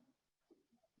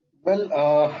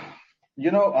 Well,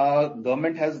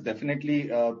 Government has definitely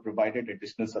provided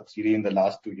additional subsidy in the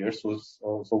last 2 years.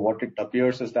 So what it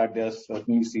appears is that they are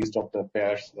certainly seized of the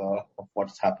affairs of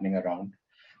what's happening around.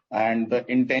 And the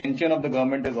intention of the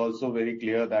government is also very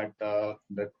clear that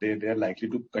they're likely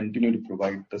to continue to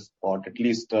provide the support. At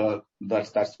least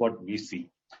that's what we see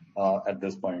at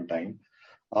this point in time.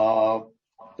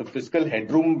 The fiscal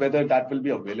headroom, whether that will be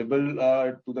available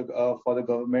for the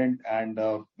government, and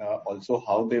also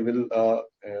how they will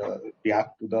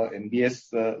react to the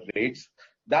NBS rates,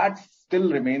 that still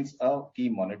remains a key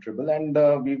monitorable, and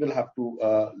we will have to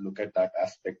look at that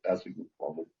aspect as we move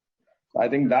forward. I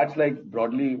think that's like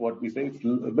broadly what we say. It's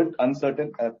a bit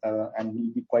uncertain and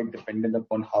will be quite dependent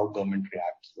upon how government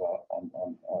reacts on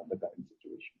the current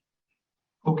situation.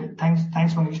 Okay,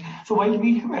 thanks, Manish. So while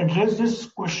we have addressed this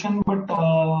question, but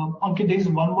Ankit, there is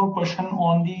one more question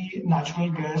on the natural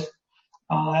gas.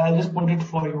 I'll just put it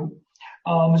for you.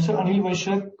 Mr. Anil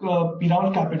Vaishak,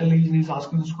 Piramal Capital is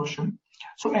asking this question.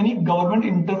 So any government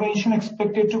intervention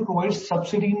expected to provide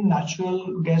subsidy in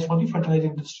natural gas for the fertilizer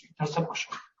industry? That's the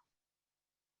question.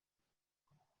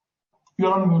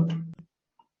 You're on mute.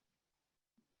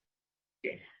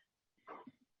 Okay.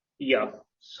 Yeah.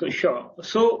 So sure.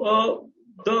 So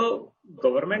the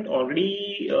government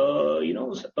already,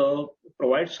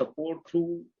 provides support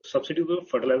through subsidy to the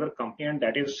fertilizer company, and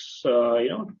that is,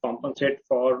 to compensate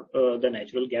for the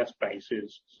natural gas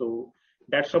prices. So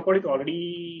that support is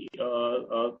already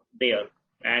there,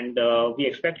 and we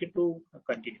expect it to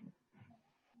continue.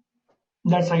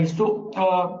 That's right. So,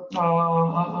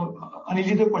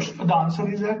 Anilji, the answer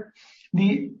is that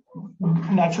the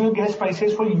natural gas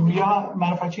prices for urea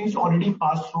manufacturing is already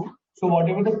passed through. So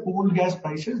whatever the pooled gas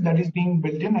prices, that is being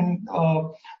built in, and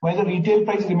while the retail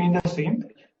price remains the same,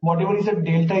 whatever is the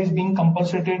delta is being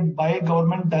compensated by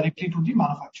government directly to the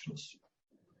manufacturers.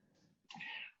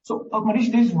 So,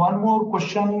 Manish, there is one more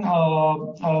question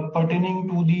pertaining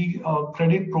to the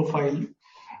credit profile.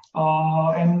 The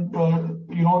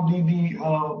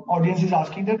audience is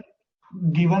asking that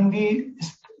given the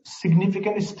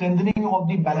significant strengthening of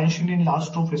the balance sheet in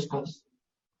last 2 fiscals,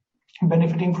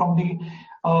 benefiting from the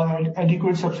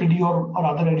adequate subsidy or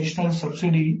other additional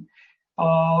subsidy,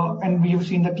 and we have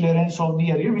seen the clearance of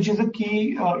the area, which is a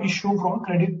key issue from a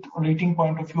credit rating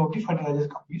point of view of the fertilizer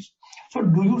companies. So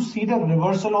do you see the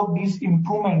reversal of these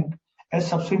improvement as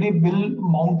subsidy will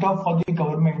mount up for the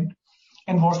government?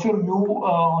 And what's your view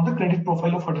on the credit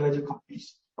profile of fertilizer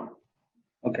companies?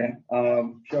 Okay,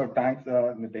 sure. Thanks,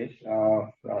 Nitesh,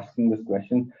 for asking this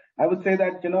question. I would say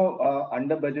that,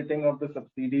 under budgeting of the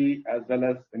subsidy as well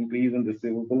as increase in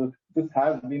receivables, this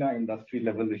has been an industry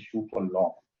level issue for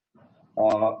long.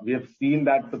 We have seen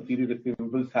that subsidy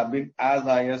receivables have been as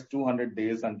high as 200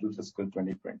 days until fiscal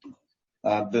 2020.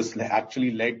 This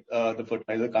actually led the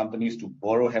fertilizer companies to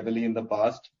borrow heavily in the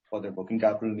past for their working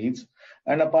capital needs.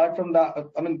 And apart from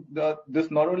that,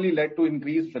 this not only led to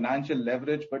increased financial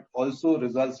leverage, but also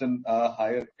results in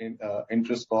higher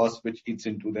interest costs, which eats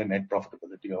into the net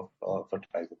profitability of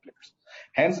fertilizer players.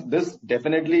 Hence, this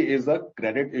definitely is a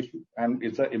credit issue, and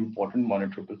it's an important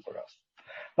monitorable for us.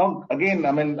 Now, again,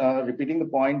 repeating the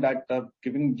point that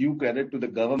giving due credit to the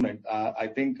government, I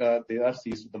think they are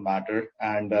seized with the matter,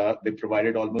 and they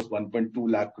provided almost 1.2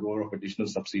 lakh crore of additional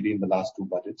subsidy in the last 2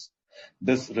 budgets.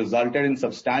 This resulted in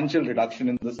substantial reduction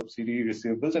in the subsidy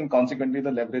receivables, and consequently,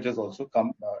 the leverage has also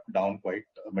come down quite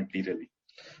materially.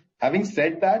 Having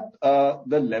said that,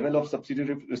 the level of subsidy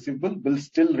receivable will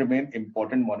still remain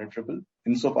important monitorable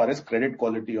insofar as credit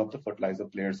quality of the fertilizer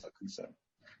players are concerned.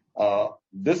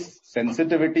 This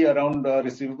sensitivity around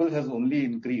receivables has only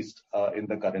increased in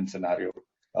the current scenario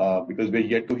because we're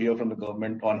yet to hear from the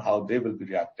government on how they will be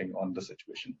reacting on the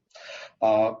situation.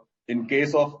 In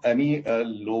case of any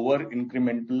lower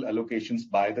incremental allocations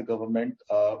by the government,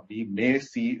 we may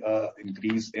see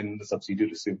increase in the subsidy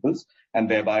receivables and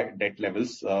thereby debt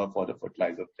levels for the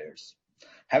fertilizer players.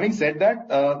 Having said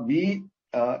that, we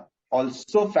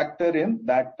also factor in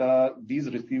that these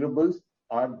receivables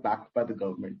are backed by the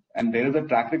government, and there is a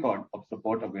track record of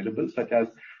support available, such as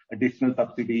additional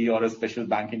subsidy or a special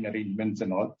banking arrangements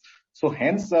and all. So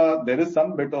hence, there is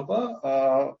some bit of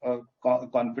a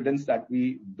confidence that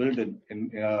we build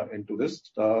into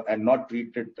this and not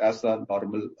treat it as a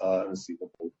normal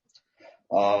receivable.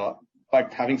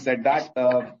 But having said that,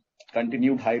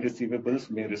 continued high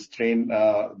receivables may restrain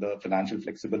the financial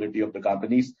flexibility of the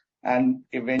companies and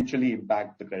eventually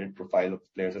impact the credit profile of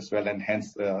players as well, and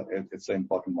hence it's an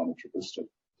important monitorable still.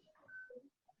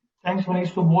 Thanks,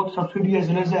 Manish. So both subsidy as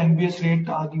well as the NBS rate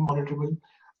are the monitorable.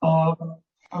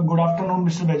 Good afternoon,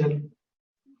 Mr. Bajal.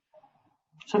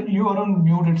 Sir, you are on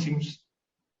mute, it seems.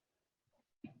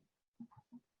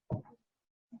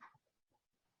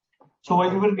 So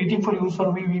while we were waiting for you, sir,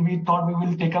 we thought we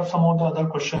will take up some of the other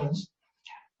questions.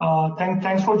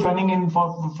 Thanks for joining in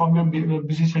from your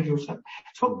busy schedule, sir.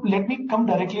 So let me come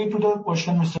directly to the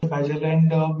question, Mr. Baijal,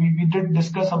 and we did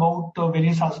discuss about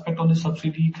various aspects on the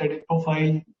subsidy, credit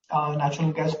profile,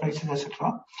 natural gas prices,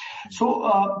 etc.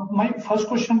 So my first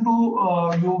question to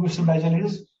you, Mr. Baijal,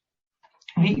 is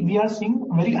we are seeing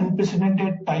very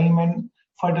unprecedented time, and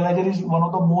fertilizer is one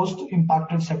of the most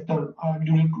impacted sector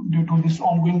due to this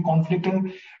ongoing conflict,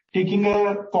 and taking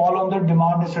a call on the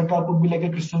demand, etc., could be like a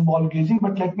crystal ball gazing.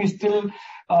 But let me still,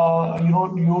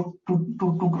 you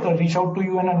to reach out to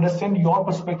you and understand your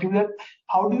perspective. That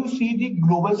how do you see the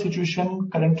global situation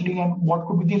currently, and what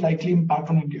could be the likely impact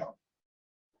on India?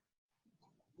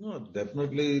 No,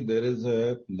 definitely there is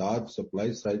a large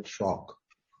supply side shock.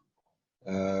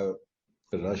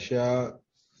 Russia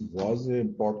was an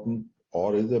important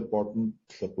or is an important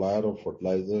supplier of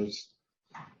fertilizers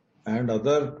and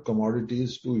other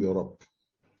commodities to Europe.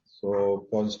 So,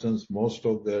 for instance, most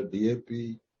of their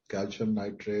DAP, calcium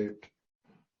nitrate,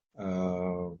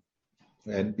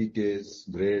 NPKs,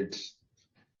 grades,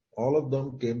 all of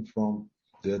them came from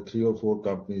their 3 or 4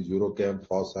 companies, Eurochem,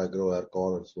 Fosagro,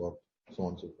 Arcor, and so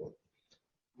on and so forth.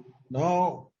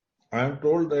 Now, I am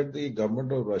told that the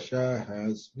government of Russia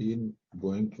has been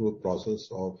going through a process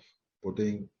of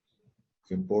putting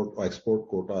import or export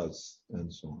quotas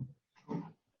and so on.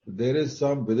 There is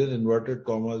some, within inverted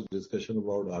commas, discussion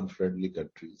about unfriendly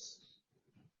countries.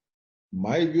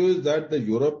 My view is that the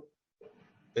Europe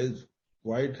is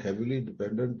quite heavily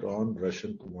dependent on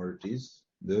Russian commodities.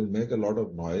 They will make a lot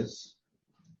of noise.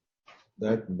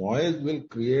 That noise will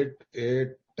create a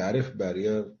tariff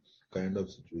barrier kind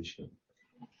of situation.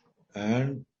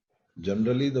 And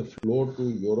generally the flow to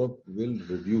Europe will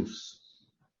reduce.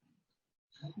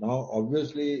 Now,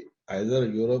 obviously, either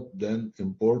Europe then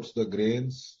imports the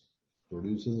grains,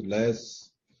 produces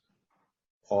less,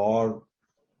 or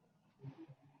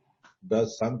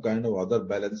does some kind of other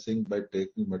balancing by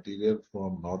taking material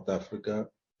from North Africa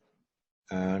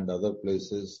and other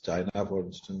places, China, for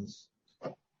instance.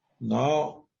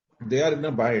 Now, they are in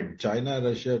a bind. China,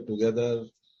 Russia together,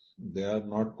 they are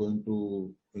not going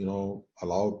to,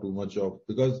 allow too much of,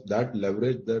 because that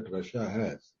leverage that Russia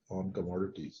has on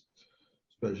commodities,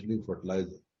 especially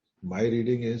fertilizer. My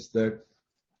reading is that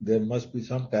there must be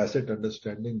some tacit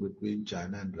understanding between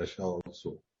China and Russia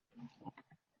also,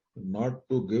 not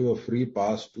to give a free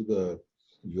pass to the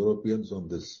Europeans on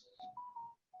this.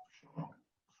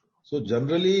 So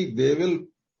generally, they will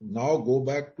now go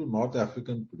back to North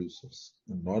African producers.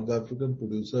 And North African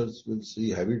producers will see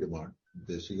heavy demand,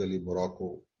 basically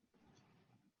Morocco,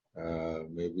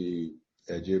 maybe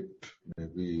Egypt,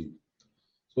 maybe.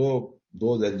 So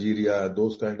those Algeria,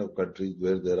 those kind of countries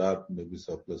where there are maybe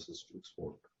surpluses to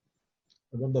export.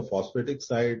 And on the phosphatic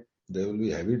side, there will be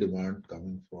heavy demand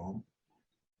coming from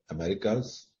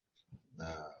Americas,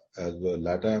 as well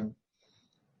LATAM,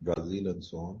 Brazil, and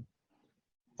so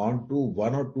on to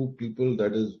 1 or 2 people,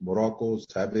 that is Morocco,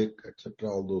 SABIC, etc.,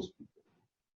 all those people.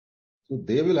 So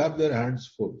they will have their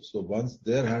hands full. So once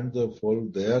their hands are full,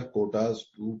 their quotas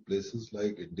to places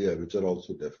like India, which are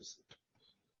also deficit,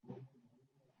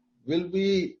 will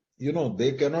be,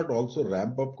 they cannot also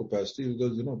ramp up capacity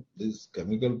because, these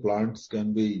chemical plants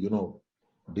can be,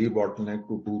 debottlenecked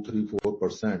to 2, 3,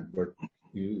 4%, but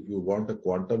you want a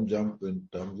quantum jump in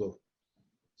terms of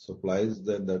supplies,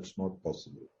 then that's not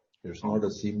possible. It's not a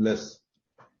seamless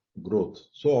growth.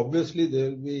 So obviously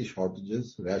there will be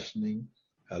shortages, rationing,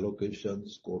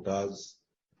 allocations, quotas,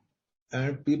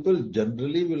 and people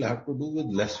generally will have to do with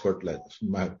less fertilizers,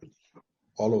 in my opinion,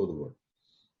 all over the world.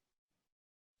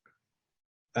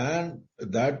 And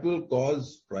that will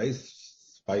cause price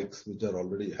spikes, which are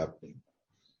already happening.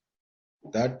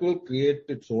 That will create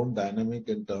its own dynamic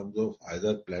in terms of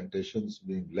either plantations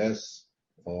being less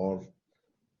or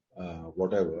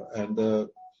whatever. And the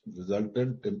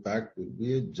resultant impact will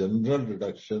be a general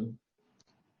reduction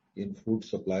in food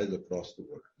supplies across the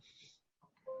world.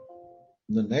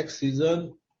 In the next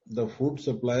season, the food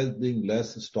supplies being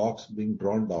less, stocks being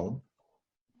drawn down,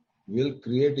 will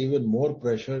create even more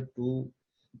pressure to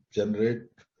generate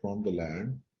from the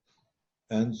land.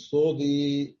 And so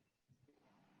the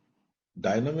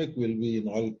dynamic will be in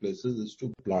all places is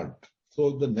to plant.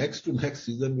 So the next to next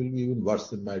season will be even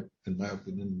worse in my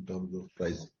opinion in terms of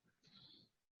pricing.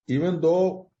 Even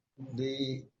though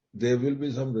there will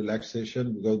be some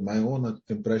relaxation, because my own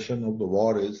impression of the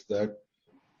war is that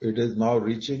it is now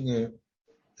reaching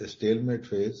a stalemate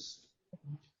phase.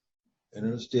 And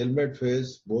in a stalemate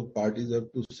phase, both parties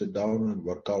have to sit down and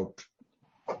work out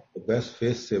the best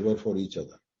face saver for each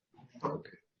other.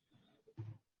 Okay.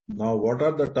 Now, what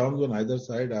are the terms on either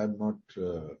side? I'm not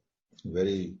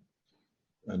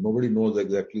nobody knows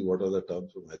exactly what are the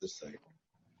terms on either side.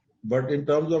 But in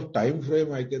terms of time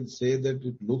frame, I can say that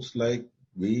it looks like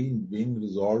being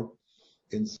resolved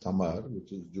in summer,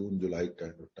 which is June, July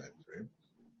kind of time frame.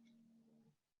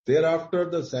 Thereafter,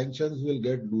 the sanctions will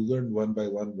get loosened one by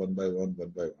one.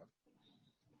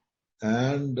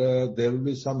 And there will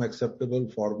be some acceptable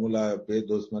formula, pay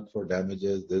those much for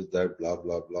damages, this, that, blah,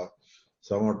 blah, blah.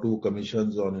 Some or two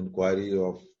commissions on inquiry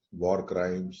of war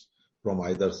crimes from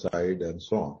either side and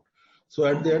so on. So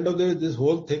at the end of the day, this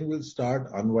whole thing will start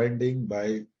unwinding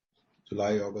by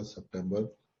July, August, September.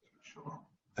 Sure.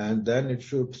 And then it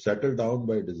should settle down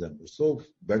by December. So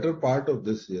better part of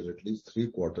this year, at least 3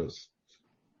 quarters,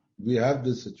 we have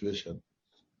this situation.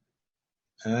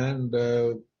 And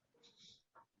with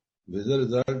the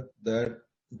result that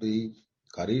the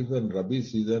Kharif and Rabi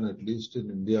season, at least in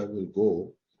India, will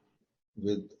go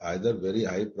with either very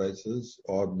high prices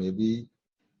or maybe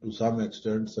to some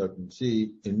extent certain.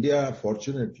 See, India,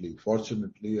 fortunately,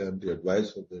 and the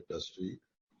advice of the industry,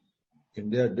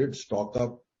 India did stock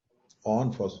up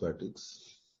on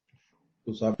phosphatics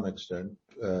to some extent,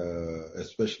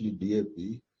 especially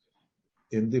DAP,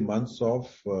 in the months of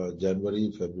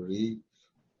January, February,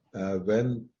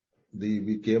 when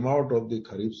we came out of the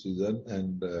Kharif season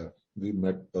and we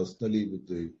met personally with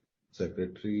the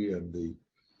secretary and the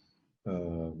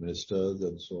ministers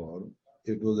and so on.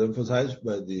 It was emphasized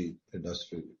by the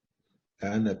industry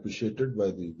and appreciated by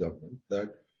the government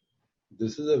that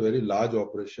this is a very large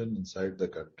operation inside the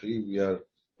country. We are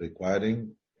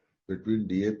requiring between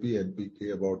DAP and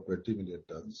NPK about 20 million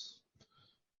tons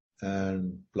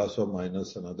and plus or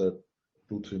minus another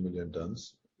 2-3 million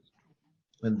tons.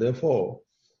 And therefore,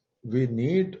 we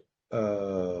need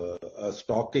a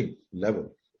stocking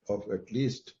level of at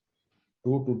least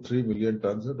 2 to 3 million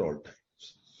tons at all times.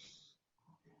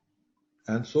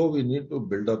 And so we need to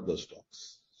build up the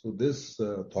stocks. So this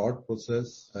thought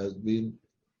process has been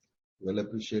well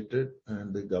appreciated,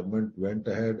 and the government went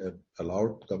ahead and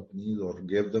allowed companies or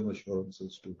gave them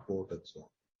assurances to import and so on.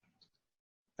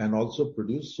 And also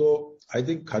produce. So I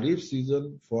think Kharif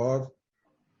season for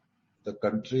the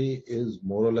country is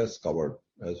more or less covered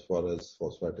as far as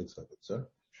phosphatics are concerned.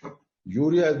 Sure.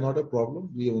 Urea is not a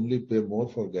problem. We only pay more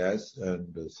for gas,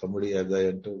 and somebody as I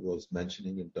entered was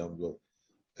mentioning in terms of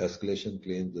escalation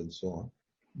claims and so on.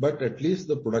 But at least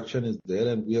the production is there,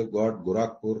 and we have got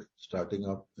Gorakhpur starting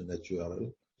up in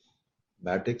HURL.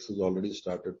 Matix has already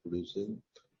started producing.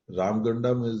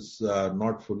 Ramgundam is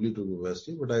not fully to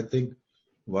capacity, but I think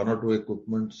one or two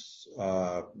equipments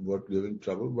were giving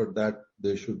trouble, but that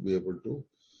they should be able to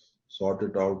sort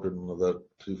it out in another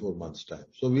 3-4 months' time.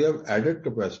 So we have added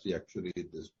capacity actually in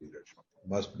this period.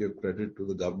 Must give credit to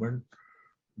the government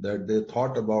that they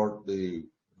thought about the,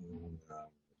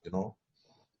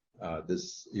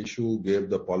 this issue, gave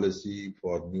the policy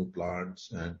for new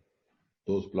plants, and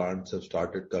those plants have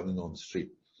started coming on stream.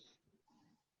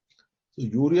 So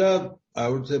urea, I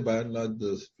would say by and large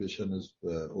the situation is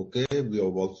okay. We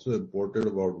have also imported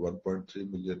about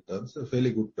 1.3 million tons, a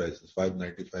fairly good prices,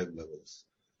 595 levels.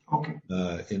 Okay.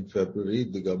 In February,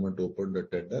 the government opened a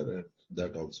tender and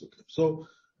that also came. So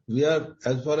we are,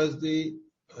 as far as the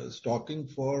stocking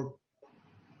for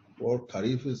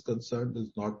Kharif is concerned,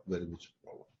 is not very much a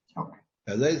problem. Okay.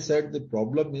 As I said, the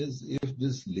problem is if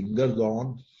this lingers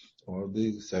on or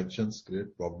the sanctions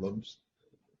create problems,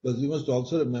 because you must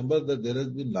also remember that there has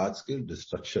been large-scale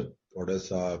destruction.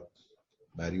 Odessa,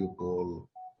 Mariupol,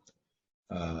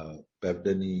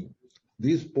 Pevdeni.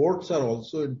 These ports are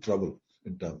also in trouble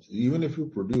in terms. Even if you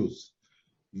produce,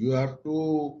 you have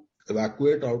to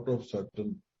evacuate out of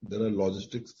certain. There are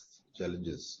logistics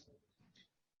challenges.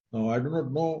 Now, I do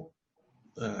not know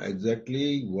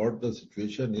exactly what the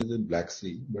situation is in Black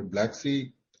Sea, but Black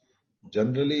Sea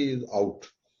generally is out.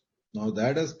 Now,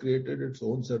 that has created its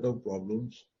own set of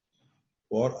problems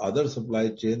for other supply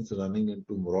chains running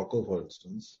into Morocco, for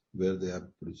instance, where they are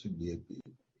producing DAP.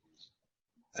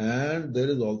 And there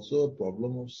is also a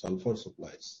problem of sulfur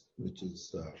supplies, which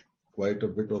is quite a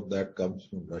bit of that comes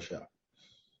from Russia.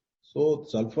 So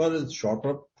sulfur is shot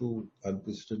up to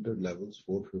unprecedented levels,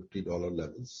 $450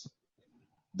 levels.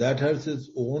 That has its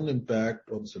own impact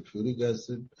on sulfuric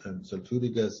acid, and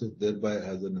sulfuric acid thereby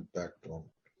has an impact on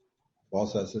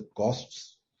phosphoric acid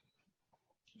costs.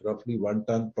 Roughly 1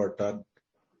 ton per ton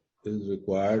is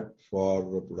required for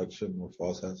the production of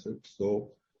phosphoric acid.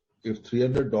 So if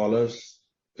 $300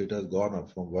 it has gone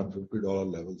up from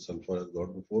 $150 level, sulfur has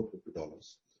gone to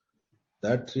 $450.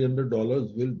 That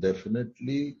 $300 will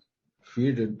definitely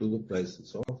feed into the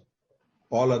prices of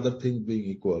all other things being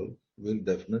equal, will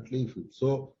definitely feed.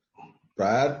 So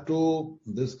prior to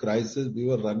this crisis, we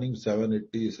were running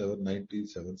 780, 790,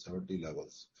 770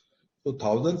 levels. So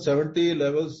 1070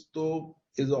 levels though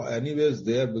is anyways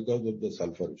there because of the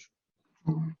sulfur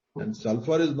issue. And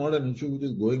sulfur is not an issue which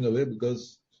is going away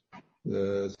because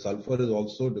sulfur is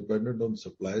also dependent on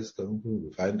supplies coming from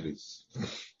refineries.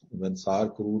 When sour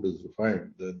crude is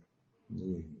refined, then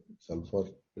the sulfur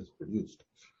is produced.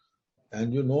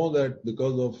 And you know that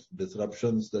because of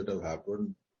disruptions that have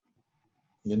happened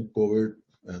in COVID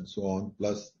and so on,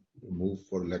 plus move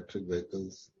for electric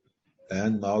vehicles,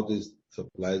 and now this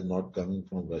supply is not coming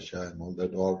from Russia and all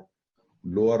that, or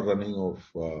lower running of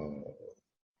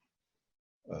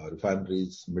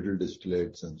refineries, middle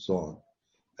distillates and so on.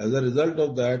 As a result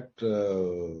of that,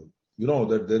 you know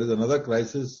that there is another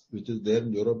crisis which is there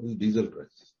in Europe, is diesel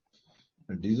crisis.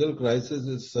 And diesel crisis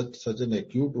is such an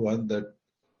acute one that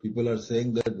people are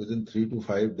saying that within 3 to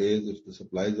 5 days, if the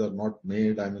supplies are not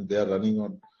made, I mean, they are running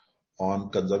on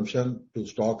consumption to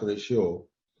stock ratio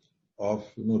of,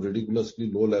 ridiculously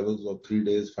low levels of 3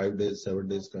 days, 5 days, 7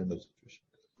 days kind of situation.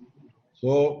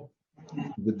 So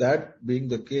with that being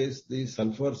the case, the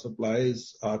sulfur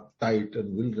supplies are tight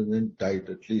and will remain tight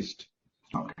at least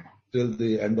till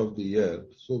the end of the year.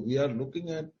 So we are looking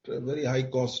at a very high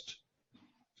cost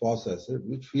phos acid,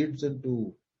 which feeds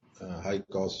into high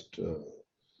cost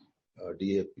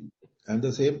DAP, and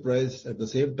the same price at the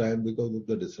same time because of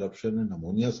the disruption in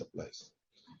ammonia supplies.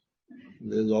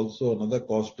 There is also another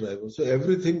cost driver. So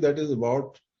everything that is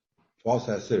about phos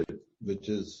acid, which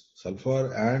is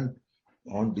sulfur, and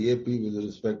on DAP with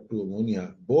respect to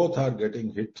ammonia, both are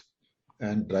getting hit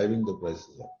and driving the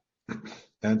prices up.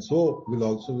 And so will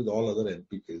also with all other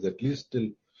NPKs, at least till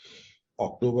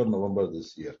October, November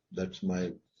this year. That's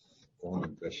my own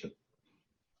impression.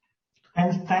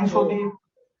 Thanks for the...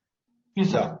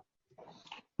 Yes, sir.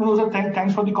 No, sir,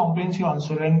 thanks for the comprehensive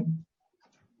answer. And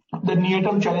the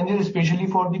near-term challenges, especially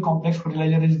for the complex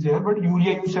fertilizer, is there, but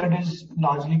urea, you said, is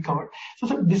largely covered. So,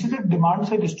 sir, this is a demand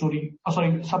side story.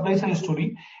 Supply side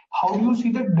story. How do you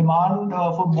see the demand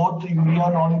for both urea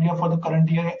and non-urea for the current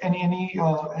year? Any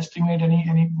estimate?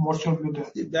 What's your view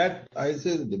there? That I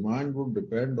say the demand would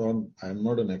depend on. I'm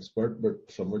not an expert, but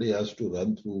somebody has to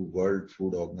run through World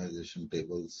Food Organization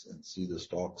tables and see the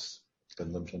stocks,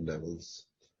 consumption levels.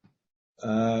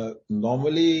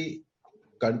 Normally,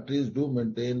 countries do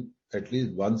maintain at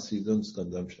least one season's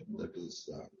consumption. That is,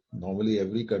 normally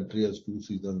every country has 2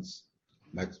 seasons,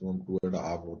 maximum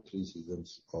 2.5 or 3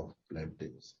 seasons of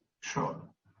plantings. Sure.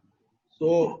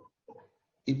 So,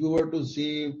 if you were to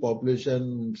see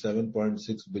population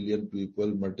 7.6 billion people,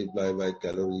 multiply by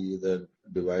calories and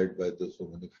divide by the so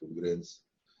many food grains,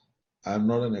 I'm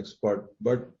not an expert,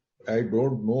 but I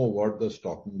don't know what the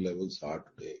stocking levels are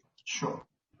today. Sure.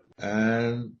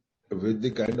 And with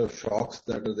the kind of shocks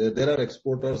that are there are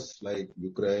exporters like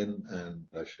Ukraine and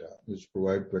Russia, which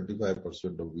provide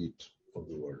 25% of wheat of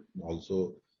the world.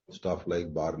 Also stuff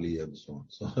like barley and so on.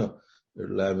 So it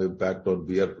will have impact on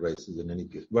beer prices in any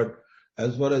case. But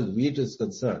as far as wheat is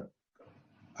concerned,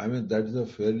 I mean, that is a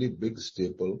fairly big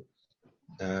staple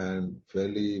and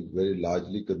very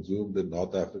largely consumed in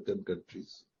North African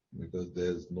countries because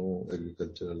there's no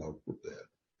agricultural output there.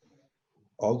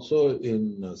 Also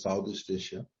in Southeast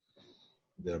Asia,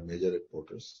 they are major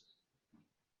importers.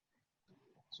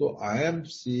 So I am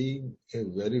seeing a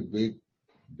very big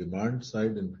demand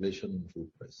side inflation in food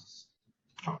prices.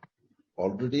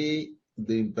 Already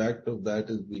the impact of that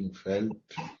is being felt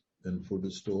in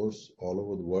food stores all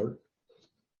over the world.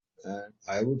 And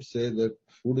I would say that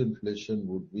food inflation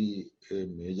would be a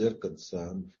major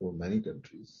concern for many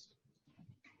countries,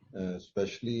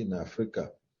 especially in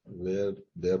Africa, where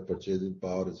their purchasing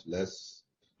power is less.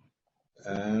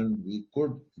 And we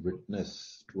could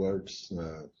witness towards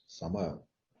summer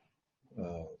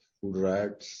food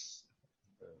riots,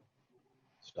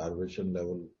 starvation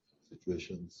level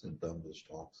situations in terms of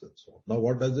stocks and so on. Now,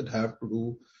 what does it have to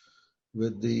do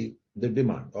with the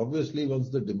demand? Obviously, once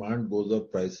the demand goes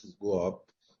up, prices go up,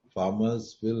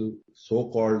 farmers will,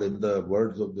 so-called in the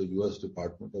words of the US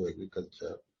Department of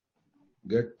Agriculture,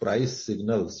 get price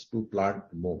signals to plant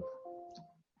more.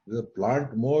 The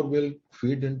plant more will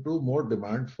feed into more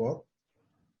demand for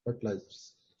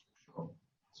fertilizers.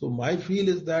 So my feel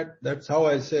is that that's how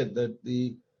I said that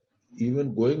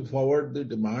even going forward, the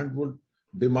demand will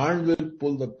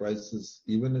pull the prices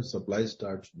even if supply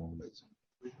starts normalizing.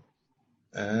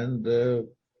 And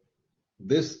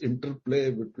this interplay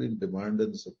between demand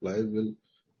and supply will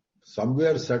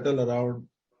somewhere settle around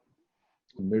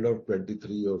mid of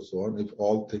 23 or so on if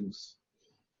all things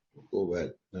go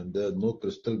well. And there's no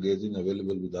crystal gazing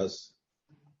available with us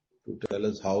to tell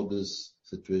us how this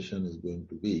situation is going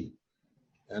to be.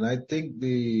 And I think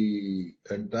the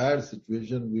entire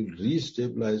situation will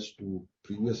re-stabilize to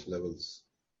previous levels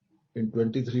in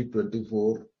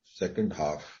 23-24 second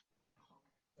half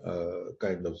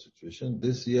kind of situation.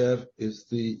 This year is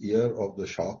the year of the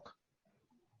shock.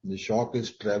 The shock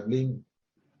is traveling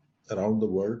around the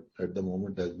world at the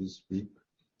moment as we speak.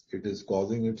 It is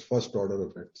causing its first order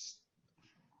effects.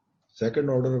 Second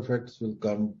order effects will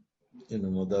come in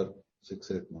another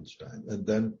 6-8 months time and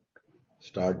then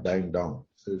start dying down.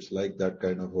 So it's like that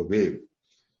kind of a wave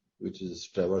which is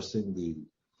traversing the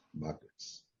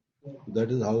markets.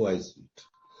 That is how I see it.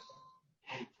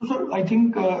 So I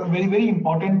think a very, very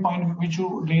important point which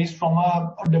you raised from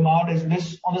a demand as well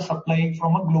as on the supply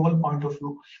from a global point of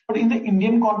view. But in the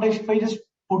Indian context, if I just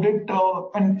put it,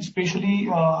 and especially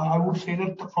I would say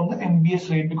that from the NBS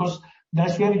rate, because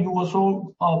that's where you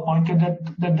also pointed that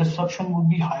the disruption would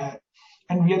be higher.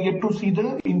 And we are yet to see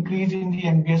the increase in the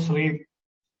NBS rate.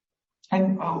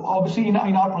 And obviously, in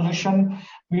our projection,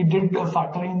 we did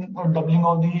factor in doubling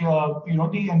of the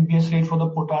the NBS rate for the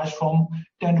potash from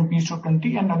 10 rupees to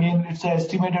 20. And again, it's an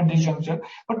estimate at this juncture.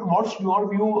 But what's your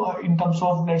view in terms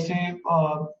of, let's say,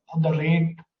 the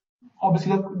rate?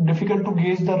 Obviously, difficult to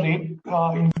gauge the rate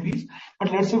increase.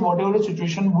 But let's say, whatever the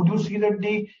situation, would you see that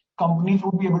the companies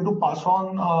would be able to pass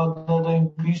on the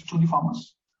increase to the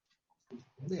farmers?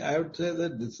 I would say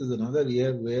that this is another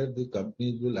year where the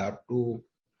companies will have to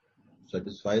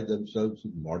satisfy themselves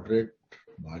with moderate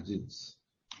margins.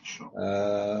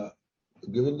 Sure.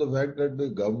 Given the fact that the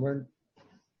government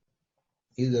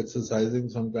is exercising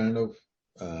some kind of,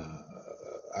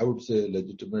 I would say,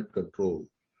 legitimate control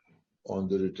on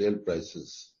the retail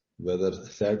prices, whether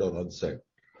said or unsaid.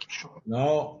 Sure.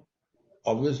 Now,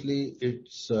 obviously,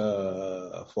 its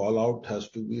fallout has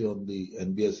to be on the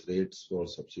NBS rates for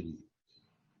subsidy,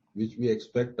 which we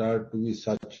expect are to be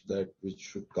such that which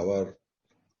should cover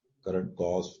current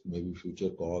costs, maybe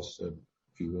future costs, and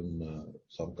even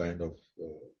some kind of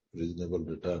reasonable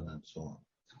return and so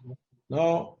on.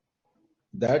 Now,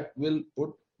 that will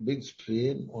put big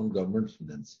strain on government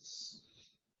finances.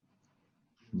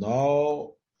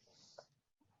 Now,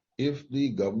 if the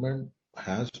government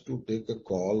has to take a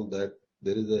call that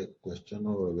there is a question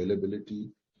of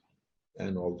availability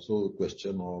and also a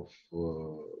question of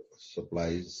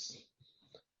supplies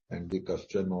and the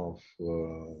question of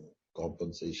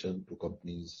compensation to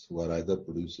companies who are either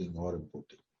producing or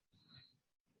importing.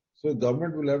 So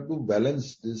government will have to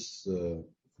balance this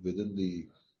within the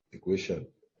equation.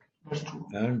 That's true.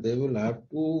 And they will have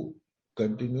to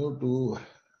continue to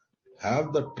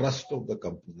have the trust of the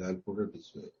company, I'll put it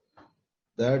this way,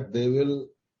 that they will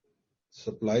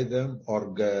supply them or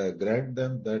grant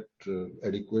them that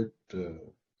adequate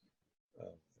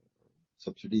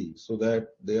subsidy so that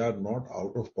they are not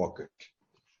out of pocket.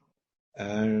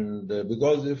 And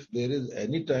because if there is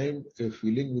any time a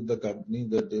feeling with the company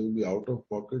that they will be out of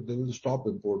pocket, they will stop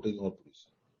importing or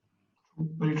producing.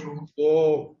 Very true.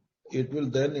 So it will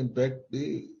then impact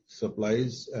the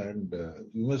supplies, and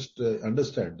you must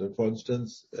understand that, for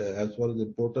instance, as far as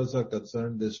importers are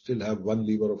concerned, they still have one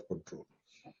lever of control.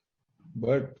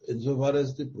 But insofar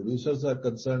as the producers are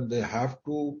concerned, they have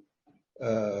to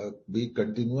be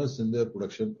continuous in their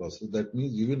production process. That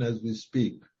means even as we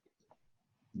speak,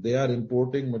 they are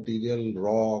importing material,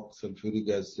 rock, sulfuric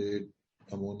acid,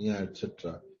 ammonia,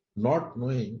 etc., not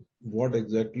knowing what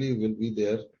exactly will be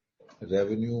their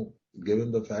revenue, given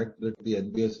the fact that the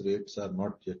NBS rates are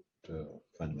not yet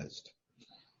finalized.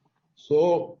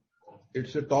 So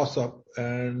it's a toss-up,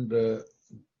 and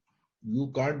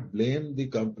you can't blame the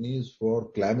companies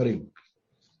for clamoring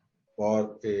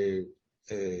for a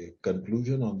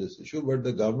conclusion on this issue, but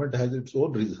the government has its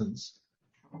own reasons.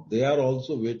 They are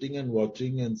also waiting and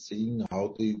watching and seeing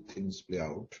how the things play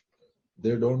out.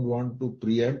 They don't want to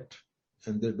preempt,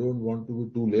 and they don't want to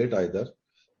be too late either.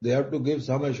 They have to give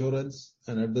some assurance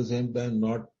and at the same time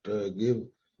not give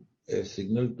a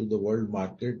signal to the world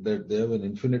market that they have an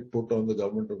infinite put on the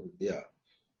government of India.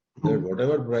 That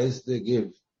whatever price they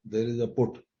give, there is a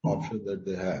put option that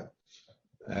they have.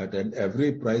 At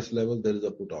every price level, there is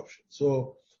a put option.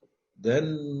 So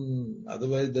then,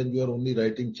 otherwise, then you are only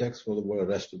writing checks for the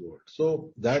rest of the world.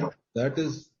 So that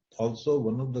is also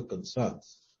one of the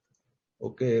concerns.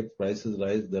 Okay, if prices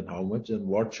rise, then how much and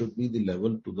what should be the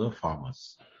level to the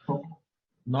farmers?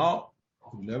 Now,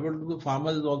 level to the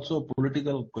farmers is also a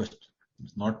political question.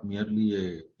 It's not merely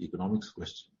a economics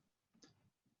question.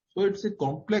 So it's a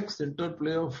complex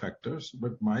interplay of factors,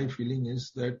 but my feeling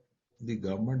is that the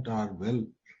government are well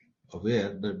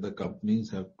aware that the companies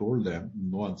have told them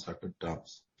in no uncertain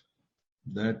terms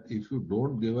that if you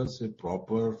don't give us a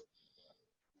proper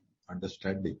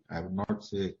understanding, I will not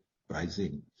say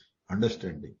pricing,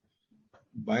 understanding.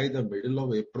 By the middle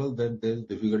of April, then there is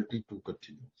difficulty to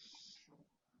continue.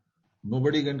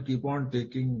 Nobody can keep on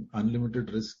taking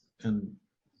unlimited risk and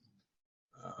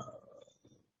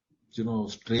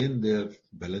strain their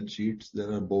balance sheets.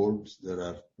 There are boards, there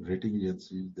are rating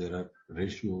agencies, there are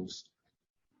ratios,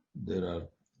 there are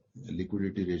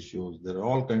liquidity ratios, there are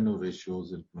all kind of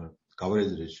ratios and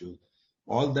coverage ratios.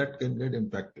 All that can get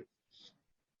impacted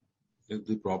if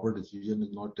the proper decision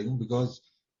is not taken, because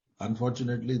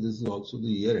unfortunately this is also the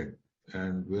year end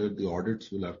and where the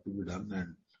audits will have to be done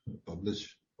and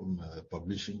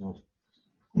publishing of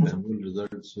annual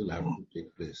results will have to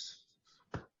take place.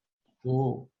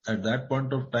 So at that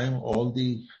point of time, all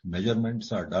the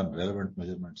measurements are done, relevant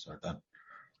measurements are done.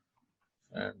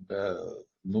 And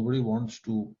nobody wants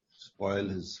to spoil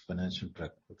his financial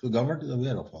track record. The government is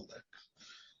aware of all that.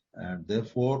 And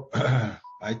therefore,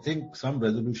 I think some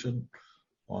resolution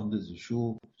on this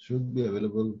issue should be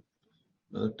available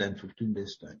 10-15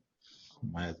 days time,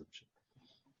 my assumption.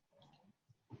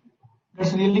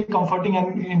 That's really comforting,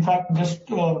 and in fact, just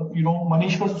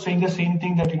Manish was saying the same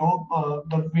thing, that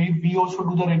the way we also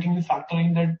do the rating, we factor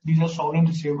in that these are sovereign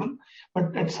receivable,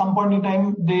 but at some point in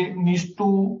time they need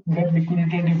to get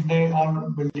liquidated if they are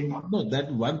building up. No, that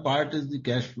one part is the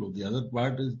cash flow, the other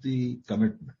part is the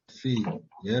commitment. See,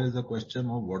 here is a question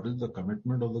of what is the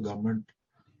commitment of the government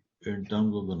in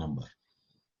terms of the number.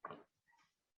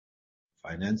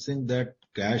 Financing that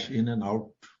cash in and out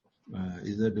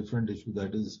is a different issue.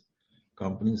 That is,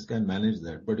 companies can manage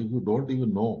that. But if you don't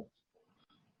even know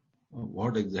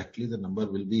what exactly the number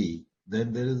will be,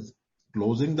 then there is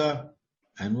closing the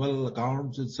annual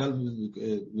accounts itself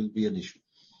will be an issue.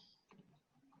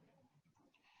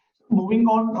 Moving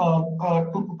on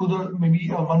to the maybe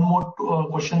one more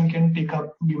question we can take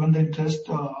up given the interest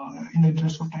in the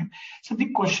interest of time. So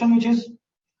the question which is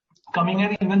coming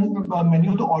in, even many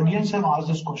of the audience have asked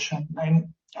this question, and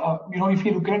if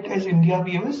you look at as India,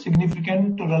 we have a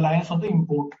significant reliance on the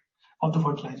import of the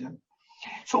fertilizer.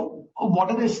 So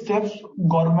what are the steps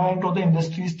government or the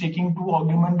industry is taking to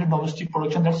augment the domestic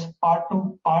production? That's part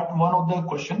one of the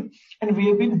question. And we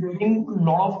have been building a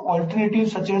lot of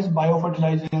alternatives such as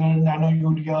biofertilizer, nano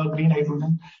urea, green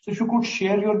hydrogen. So if you could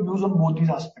share your views on both these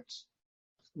aspects.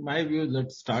 My view,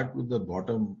 let's start with the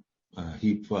bottom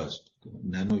heap first.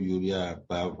 Nano urea,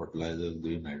 biofertilizers,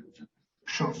 green hydrogen.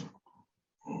 Sure.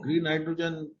 Green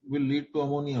hydrogen will lead to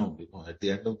ammonia. At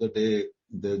the end of the day,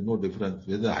 there's no difference.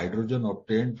 With the hydrogen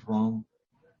obtained from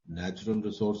natural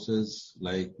resources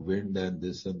like wind and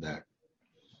this and that,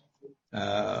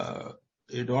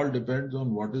 it all depends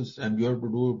on what is, and you have to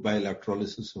do it by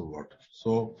electrolysis of water.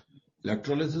 So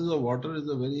electrolysis of water is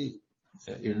a very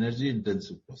energy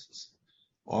intensive process.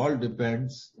 All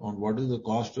depends on what is the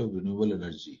cost of renewable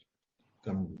energy.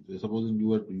 Supposing you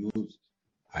were to use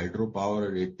hydropower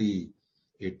at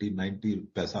 80-90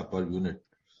 paisa per unit,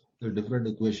 it's a different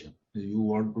equation. If you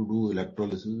want to do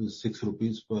electrolysis with 6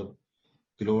 rupees per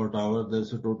kilowatt hour,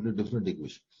 that's a totally different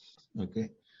equation. Okay,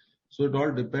 so it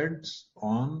all depends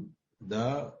on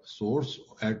the source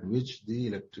at which the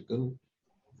electrical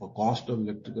or cost of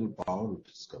electrical power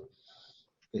is coming.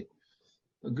 Okay.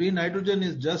 Green hydrogen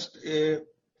is just a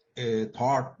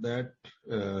thought that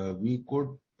we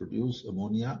could produce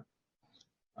ammonia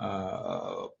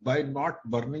by not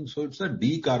burning. So it's a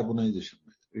decarbonization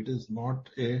measure. It is not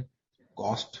a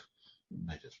cost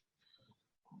measure.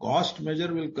 Cost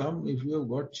measure will come if you have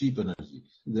got cheap energy.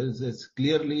 There is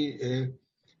clearly a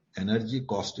energy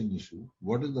costing issue.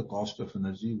 What is the cost of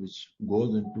energy which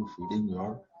goes into feeding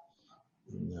your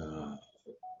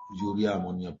urea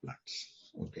ammonia plants?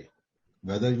 Okay.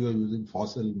 Whether you are using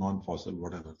fossil, non-fossil,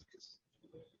 whatever the case.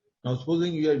 Now,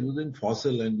 supposing you are using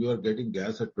fossil and you are getting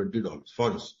gas at $20,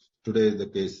 for instance, today is the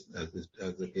case as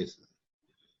the case is.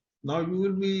 Now you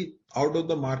will be out of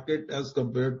the market as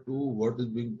compared to what is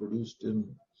being produced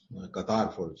in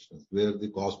Qatar, for instance, where the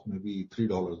cost may be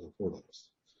 $3 or $4.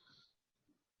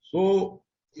 So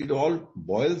it all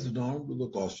boils down to the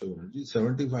cost of energy.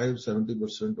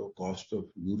 70% of cost of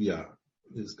urea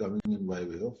is coming in by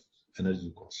way of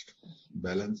energy cost.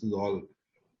 Balance is all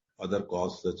other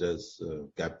costs such as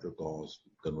capital cost,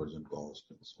 conversion cost,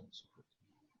 and so on and so forth.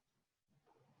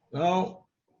 Now,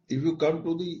 if you come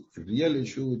to the real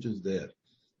issue which is there,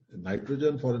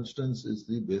 nitrogen, for instance, is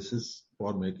the basis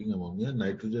for making ammonia.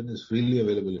 Nitrogen is freely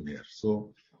available in air.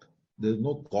 So there's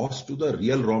no cost to the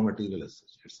real raw material as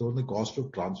such. It's only cost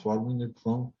of transforming it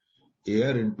from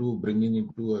air into bringing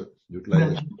into a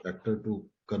utilization factor to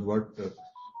convert,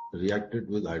 react it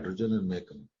with hydrogen and make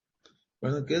ammonia. But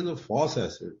in the case of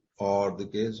phosphoric acid or the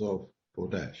case of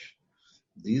potash,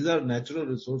 these are natural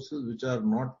resources which are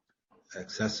not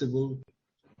accessible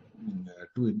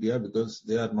to India because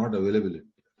they are not available in India.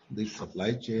 The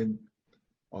supply chain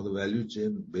or the value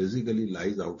chain basically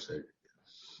lies outside.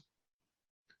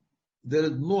 There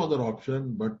is no other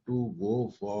option but to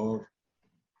go for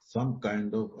some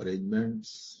kind of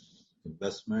arrangements,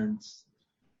 investments,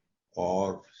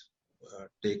 or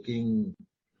taking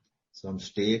some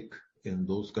stake in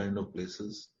those kind of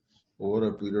places over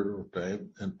a period of time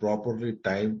and properly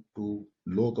timed to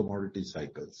low commodity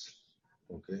cycles.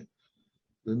 Okay.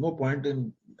 There's no point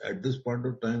in, at this point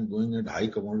of time, going at high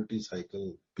commodity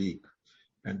cycle peak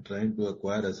and trying to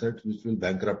acquire assets which will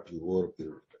bankrupt you over a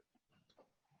period of time.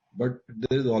 But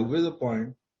there is always a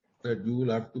point that you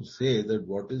will have to say that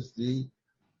what is the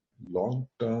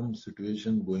long-term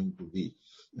situation going to be.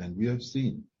 And we have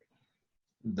seen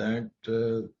that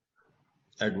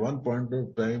at one point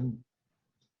of time,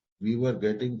 we were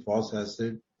getting phos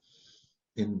acid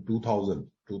in 2000,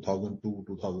 2002,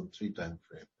 2003 time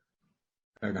frame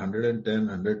at $110,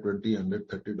 $120,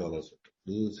 $130.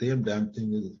 The same damn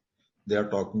thing is, they are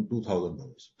talking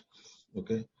 $2,000.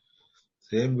 Okay.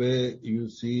 Same way you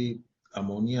see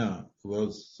ammonia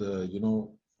was,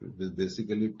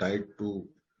 basically tied to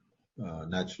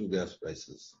natural gas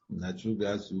prices. Natural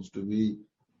gas used to be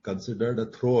considered a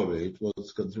throwaway. It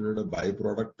was considered a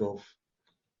byproduct of,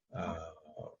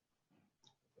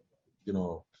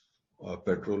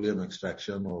 petroleum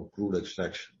extraction or crude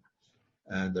extraction.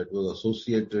 And that was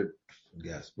associated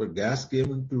gas. But gas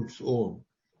came into its own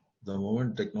the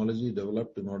moment technology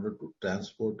developed in order to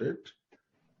transport it,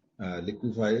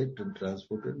 liquefy it and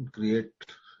transport it and create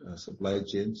supply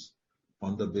chains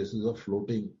on the basis of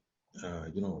floating,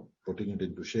 putting it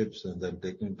into ships and then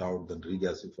taking it out, then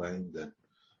regasifying, then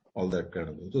all that kind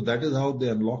of thing. So that is how they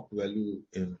unlocked value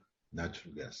in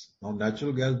natural gas. Now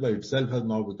natural gas by itself has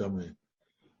now become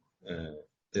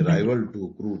a rival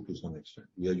to crude to some extent.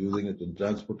 We are using it in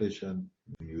transportation,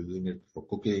 we are using it for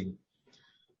cooking,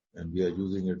 and we are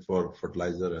using it for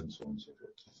fertilizer and so on and so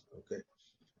forth. Okay.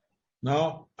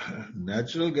 Now,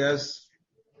 natural gas,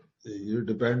 it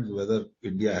depends whether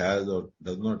India has or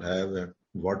does not have and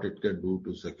what it can do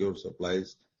to secure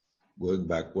supplies going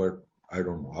backward. I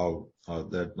don't know how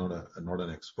that, not an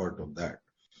expert on that.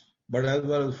 But as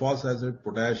far as phos acid,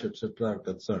 potash, etc. are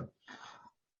concerned,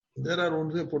 there are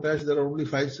only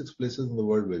 5-6 places in the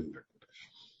world where you get potash.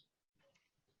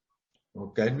 Now,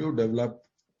 can you develop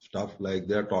stuff like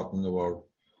they are talking about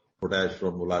potash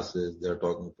from molasses, they are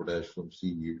talking potash from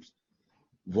seaweeds?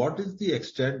 What is the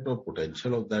extent of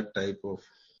potential of that type of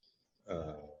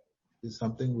is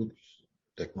something which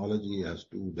technology has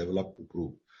to develop to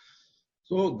prove.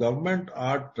 So government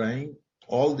are trying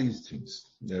all these things.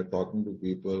 They are talking to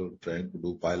people, trying to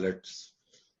do pilots,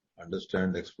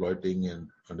 understand exploiting and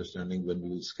understanding when we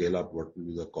will scale up, what will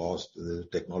be the cost, the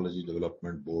technology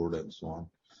development board and so on.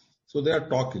 So they are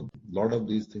talking. A lot of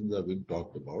these things are being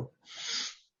talked about.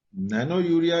 Nano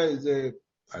urea is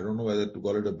I don't know whether to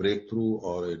call it a breakthrough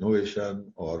or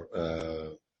innovation or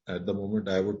at the moment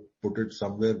I would put it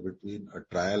somewhere between a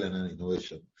trial and an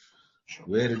innovation,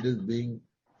 where it is being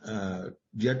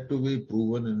yet to be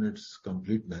proven in its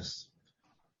completeness.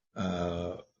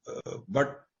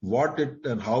 But what it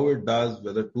and how it does,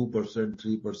 whether 2%,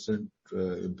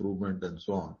 3% improvement and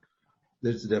so on,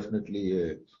 that's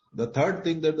definitely the third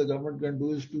thing that the government can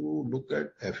do is to look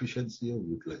at efficiency of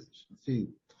utilization. See,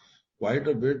 quite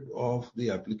a bit of the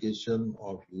application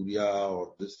of urea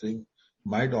or this thing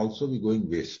might also be going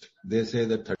waste. They say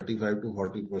that 35 to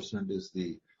 40% is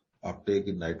the uptake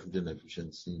in nitrogen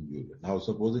efficiency in urea. Now,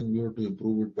 supposing you were to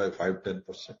improve it by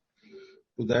 5-10%,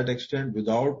 to that extent,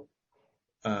 without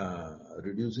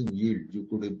reducing yield, you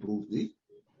could improve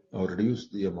or reduce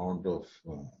the amount of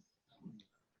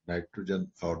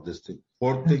nitrogen or this thing.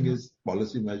 Fourth thing is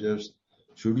policy measures.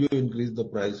 Should you increase the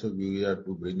price of urea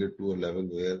to bring it to a level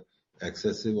where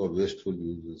excessive or wasteful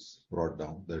use is brought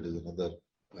down? That is another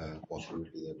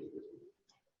possibility that we will do.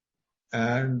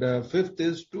 And fifth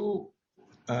is to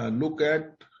look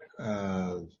at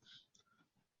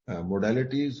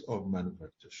modalities of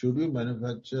manufacture. Should you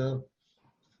manufacture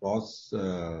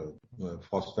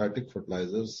phosphatic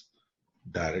fertilizers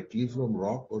directly from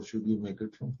rock or should you make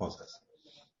it from phos acid?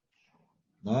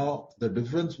 Now, the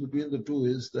difference between the two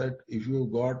is that if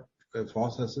you've got a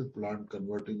phos acid plant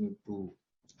converting it to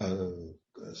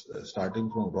starting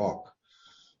from rock,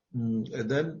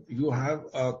 then you have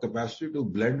a capacity to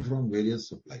blend from various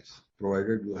supplies,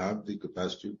 provided you have the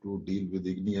capacity to deal with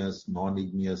igneous,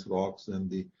 non-igneous rocks and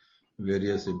the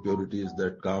various impurities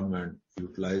that come and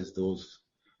utilize those,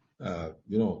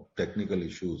 technical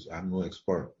issues. I'm no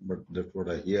expert, but that's what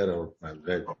I hear or I've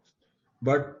read.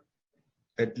 But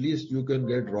at least you can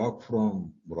get rock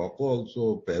from Morocco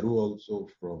also, Peru also,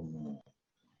 from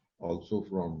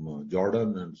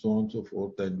Jordan and so on and so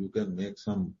forth, and you can make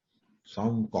some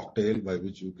cocktail by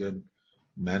which you can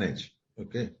manage,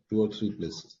 okay, 2 or 3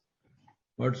 places.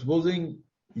 But supposing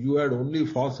you had only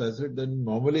phosphoric acid, then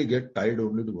normally get tied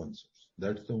only to one source.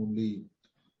 That's the only.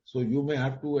 So you may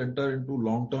have to enter into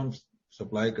long-term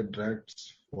supply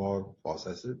contracts for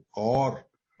phosphoric acid, or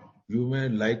you may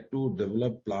like to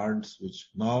develop plants which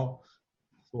now,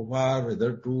 so far,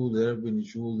 hitherto, there have been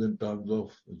issues in terms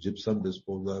of gypsum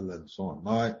disposal and so on.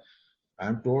 Now,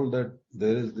 I'm told that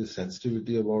there is this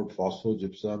sensitivity about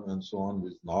phosphogypsum and so on,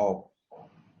 which now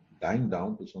dying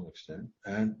down to some extent.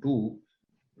 And 2,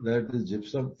 that the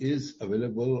gypsum is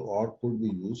available or could be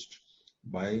used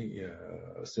by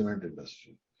cement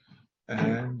industry.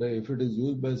 And if it is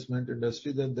used by cement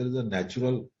industry, then there is a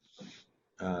natural,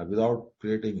 without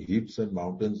creating heaps and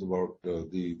mountains about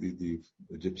the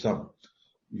gypsum,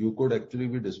 you could actually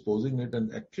be disposing it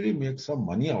and actually make some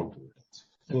money out of it.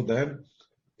 So then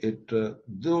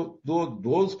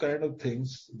those kind of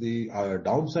things, the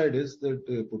downside is that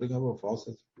putting up a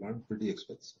phosphoric plant pretty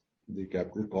expensive. The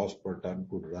capital cost per ton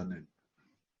could run in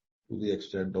to the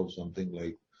extent of something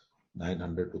like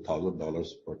 $900 to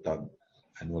 $1,000 per ton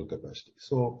annual capacity.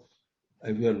 So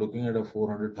if you are looking at a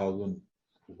 400,000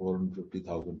 to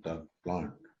 450,000 ton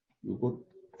plant, you could,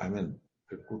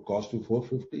 it could cost you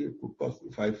 450, it could cost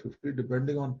you 550,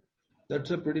 depending on,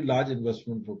 that's a pretty large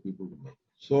investment for people to make.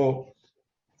 So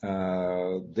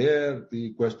there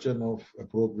the question of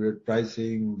appropriate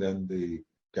pricing, then the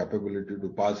capability to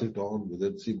pass it on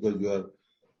within, because you are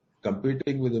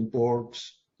competing with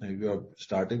imports, and if you are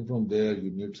starting from there,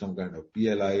 you need some kind of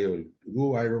PLI or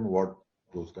I don't know what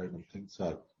those kind of things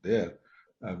are there.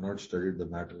 I have not studied the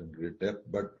matter in great depth,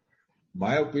 but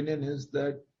my opinion is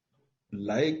that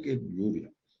like in urea,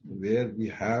 where we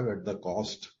have at the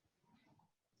cost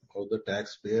of the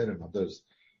taxpayer and others,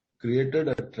 created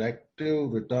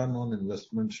attractive return on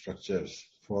investment structures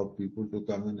for people to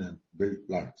come in and build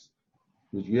plants,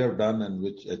 which we have done and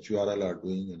which HURL are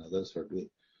doing and others are doing.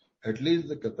 At least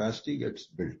the capacity gets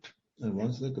built. And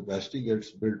once the capacity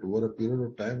gets built over a period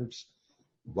of time, it's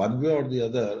one way or the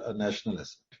other a national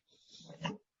asset.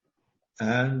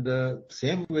 And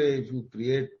same way, if you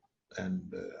create,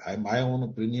 and my own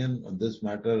opinion on this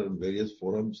matter in various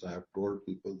forums, I have told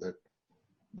people that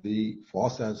the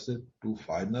phosphoric acid to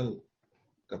final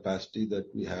capacity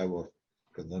that we have or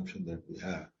consumption that we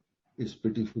have is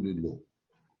pitifully low.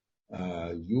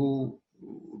 You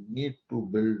need to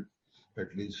build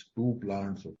at least 2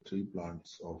 plants or 3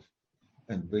 plants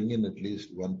and bring in at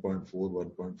least 1.4,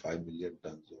 1.5 million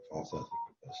tons of phosphoric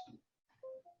acid capacity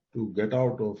to get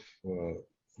out of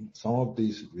some of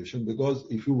these situations. Because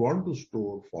if you want to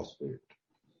store phosphate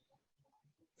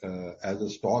as a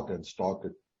stock and stock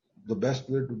it, the best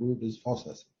way to do it is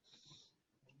phosphoric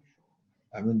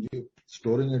acid.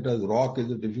 Storing it as rock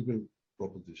is a difficult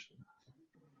proposition.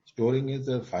 Storing it as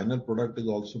a final product is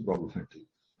also problematic.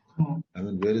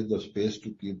 Where is the space to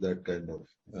keep that kind of,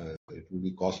 it will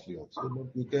be costly also.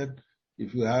 But you can,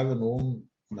 if you have an own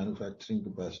manufacturing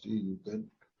capacity, you can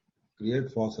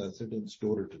create phosphoric acid and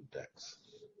store it in tanks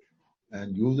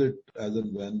and use it as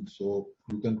and when. So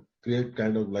you can create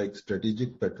kind of like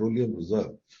strategic petroleum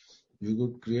reserve. You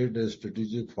could create a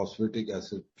strategic phosphatic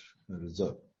acid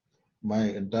reserve.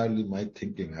 Entirely my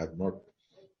thinking.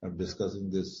 I'm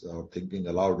discussing this or thinking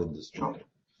aloud on this matter.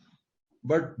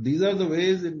 But these are the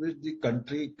ways in which the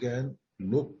country can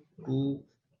look to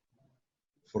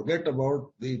forget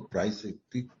about the pricing,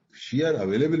 the sheer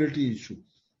availability issue,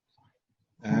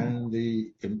 and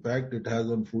the impact it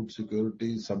has on food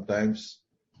security sometimes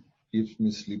keeps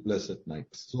me sleepless at night.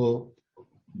 So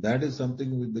that is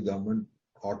something which the government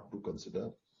ought to consider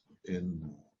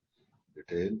in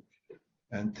detail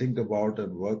and think about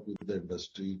and work with the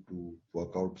industry to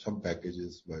work out some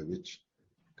packages by which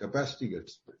capacity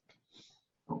gets built.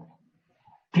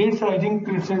 Great, sir. I think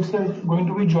it's going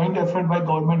to be joint effort by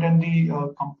government and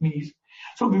the companies.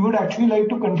 So we would actually like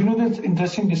to continue this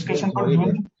interesting discussion, but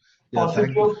given the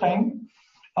paucity of time,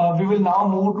 we will now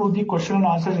move to the question and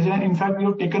answer session. In fact, we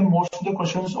have taken most of the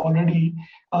questions already.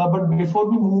 But before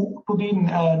we move to the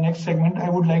next segment, I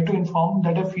would like to inform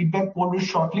that a feedback poll will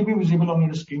shortly be visible on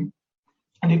your screen.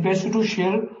 I request you to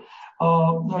share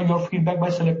your feedback by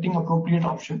selecting appropriate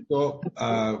option. So,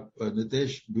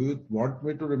 Nitesh, do you want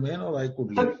me to remain or I could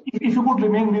leave? Sir, if you could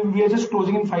remain, we are just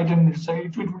closing in 5-10 minutes. Sir.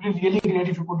 It would be really great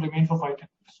if you could remain for 5-10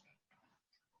 minutes.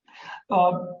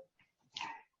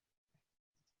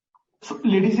 So,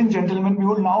 ladies and gentlemen, we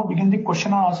will now begin the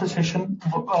question and answer session.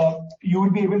 You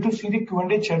will be able to see the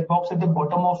Q&A chat box at the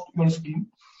bottom of your screen.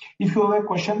 If you have a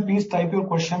question, please type your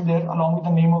question there along with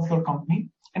the name of your company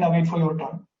and await for your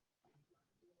turn.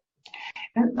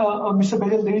 And Mr.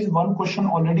 Bajal, there is one question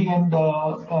already, and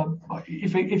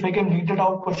if I can read it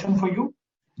out question for you.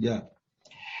 Yeah.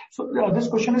 So this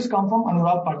question has come from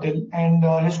Anurag Patel, and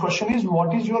his question is,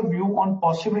 what is your view on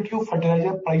possibility of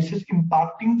fertilizer prices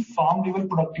impacting farm level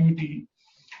productivity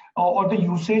or the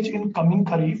usage in coming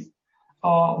Kharif,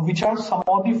 which are some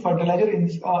of the fertilizer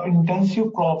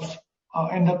intensive crops,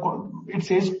 and it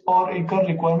says per acre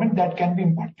requirement that can be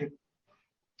impacted?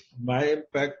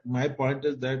 My point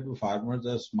is that farmers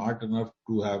are smart enough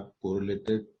to have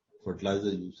correlated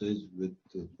fertilizer usage with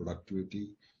productivity,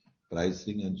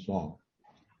 pricing, and so on.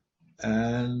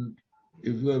 And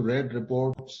if you have read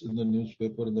reports in the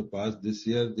newspaper in the past, this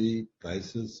year the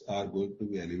prices are going to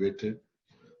be elevated.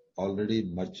 Already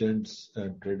merchants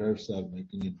and traders are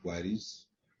making inquiries.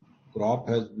 Crop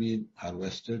has been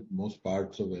harvested, most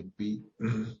parts of MP.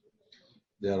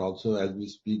 They are also, as we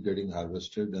speak, getting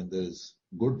harvested, and there is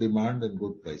good demand and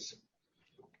good pricing.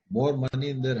 More money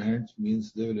in their hands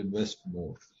means they will invest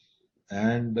more.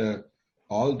 And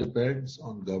all depends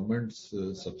on government's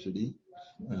subsidy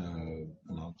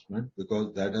announcement,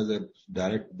 because that has a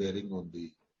direct bearing on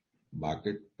the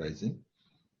market pricing.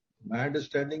 My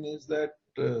understanding is that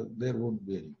there won't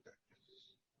be any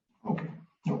impact.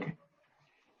 Okay.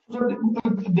 So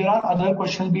there are other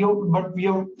questions, but we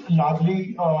have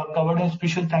largely covered, and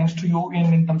special thanks to you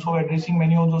in terms of addressing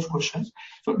many of those questions.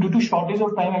 So due to shortage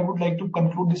of time, I would like to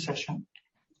conclude this session.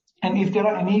 And if there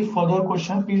are any further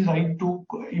questions, please write to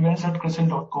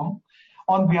events@crisil.com.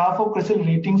 On behalf of CRISIL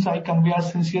Ratings, I convey our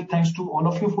sincere thanks to all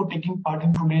of you for taking part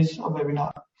in today's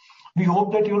webinar. We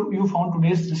hope that you found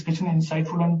today's discussion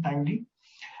insightful and timely.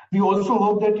 We also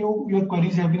hope that your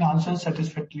queries have been answered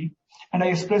satisfactorily. And I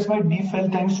express my deep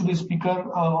felt thanks to the speaker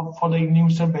for the evening,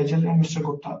 Mr. Bajal and Mr.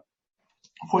 Gupta,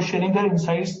 for sharing their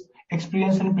insights,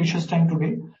 experience, and precious time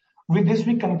today. With this,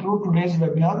 we conclude today's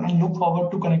webinar and look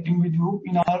forward to connecting with you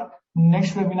in our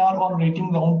next webinar on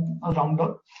rating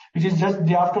roundup, which is just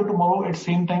day after tomorrow at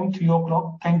same time, 3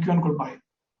 o'clock. Thank you and goodbye.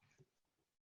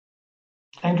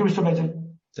 Thank you, Mr.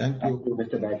 Bajal. Thank you.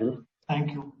 Mr. Bajal.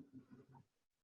 Thank you.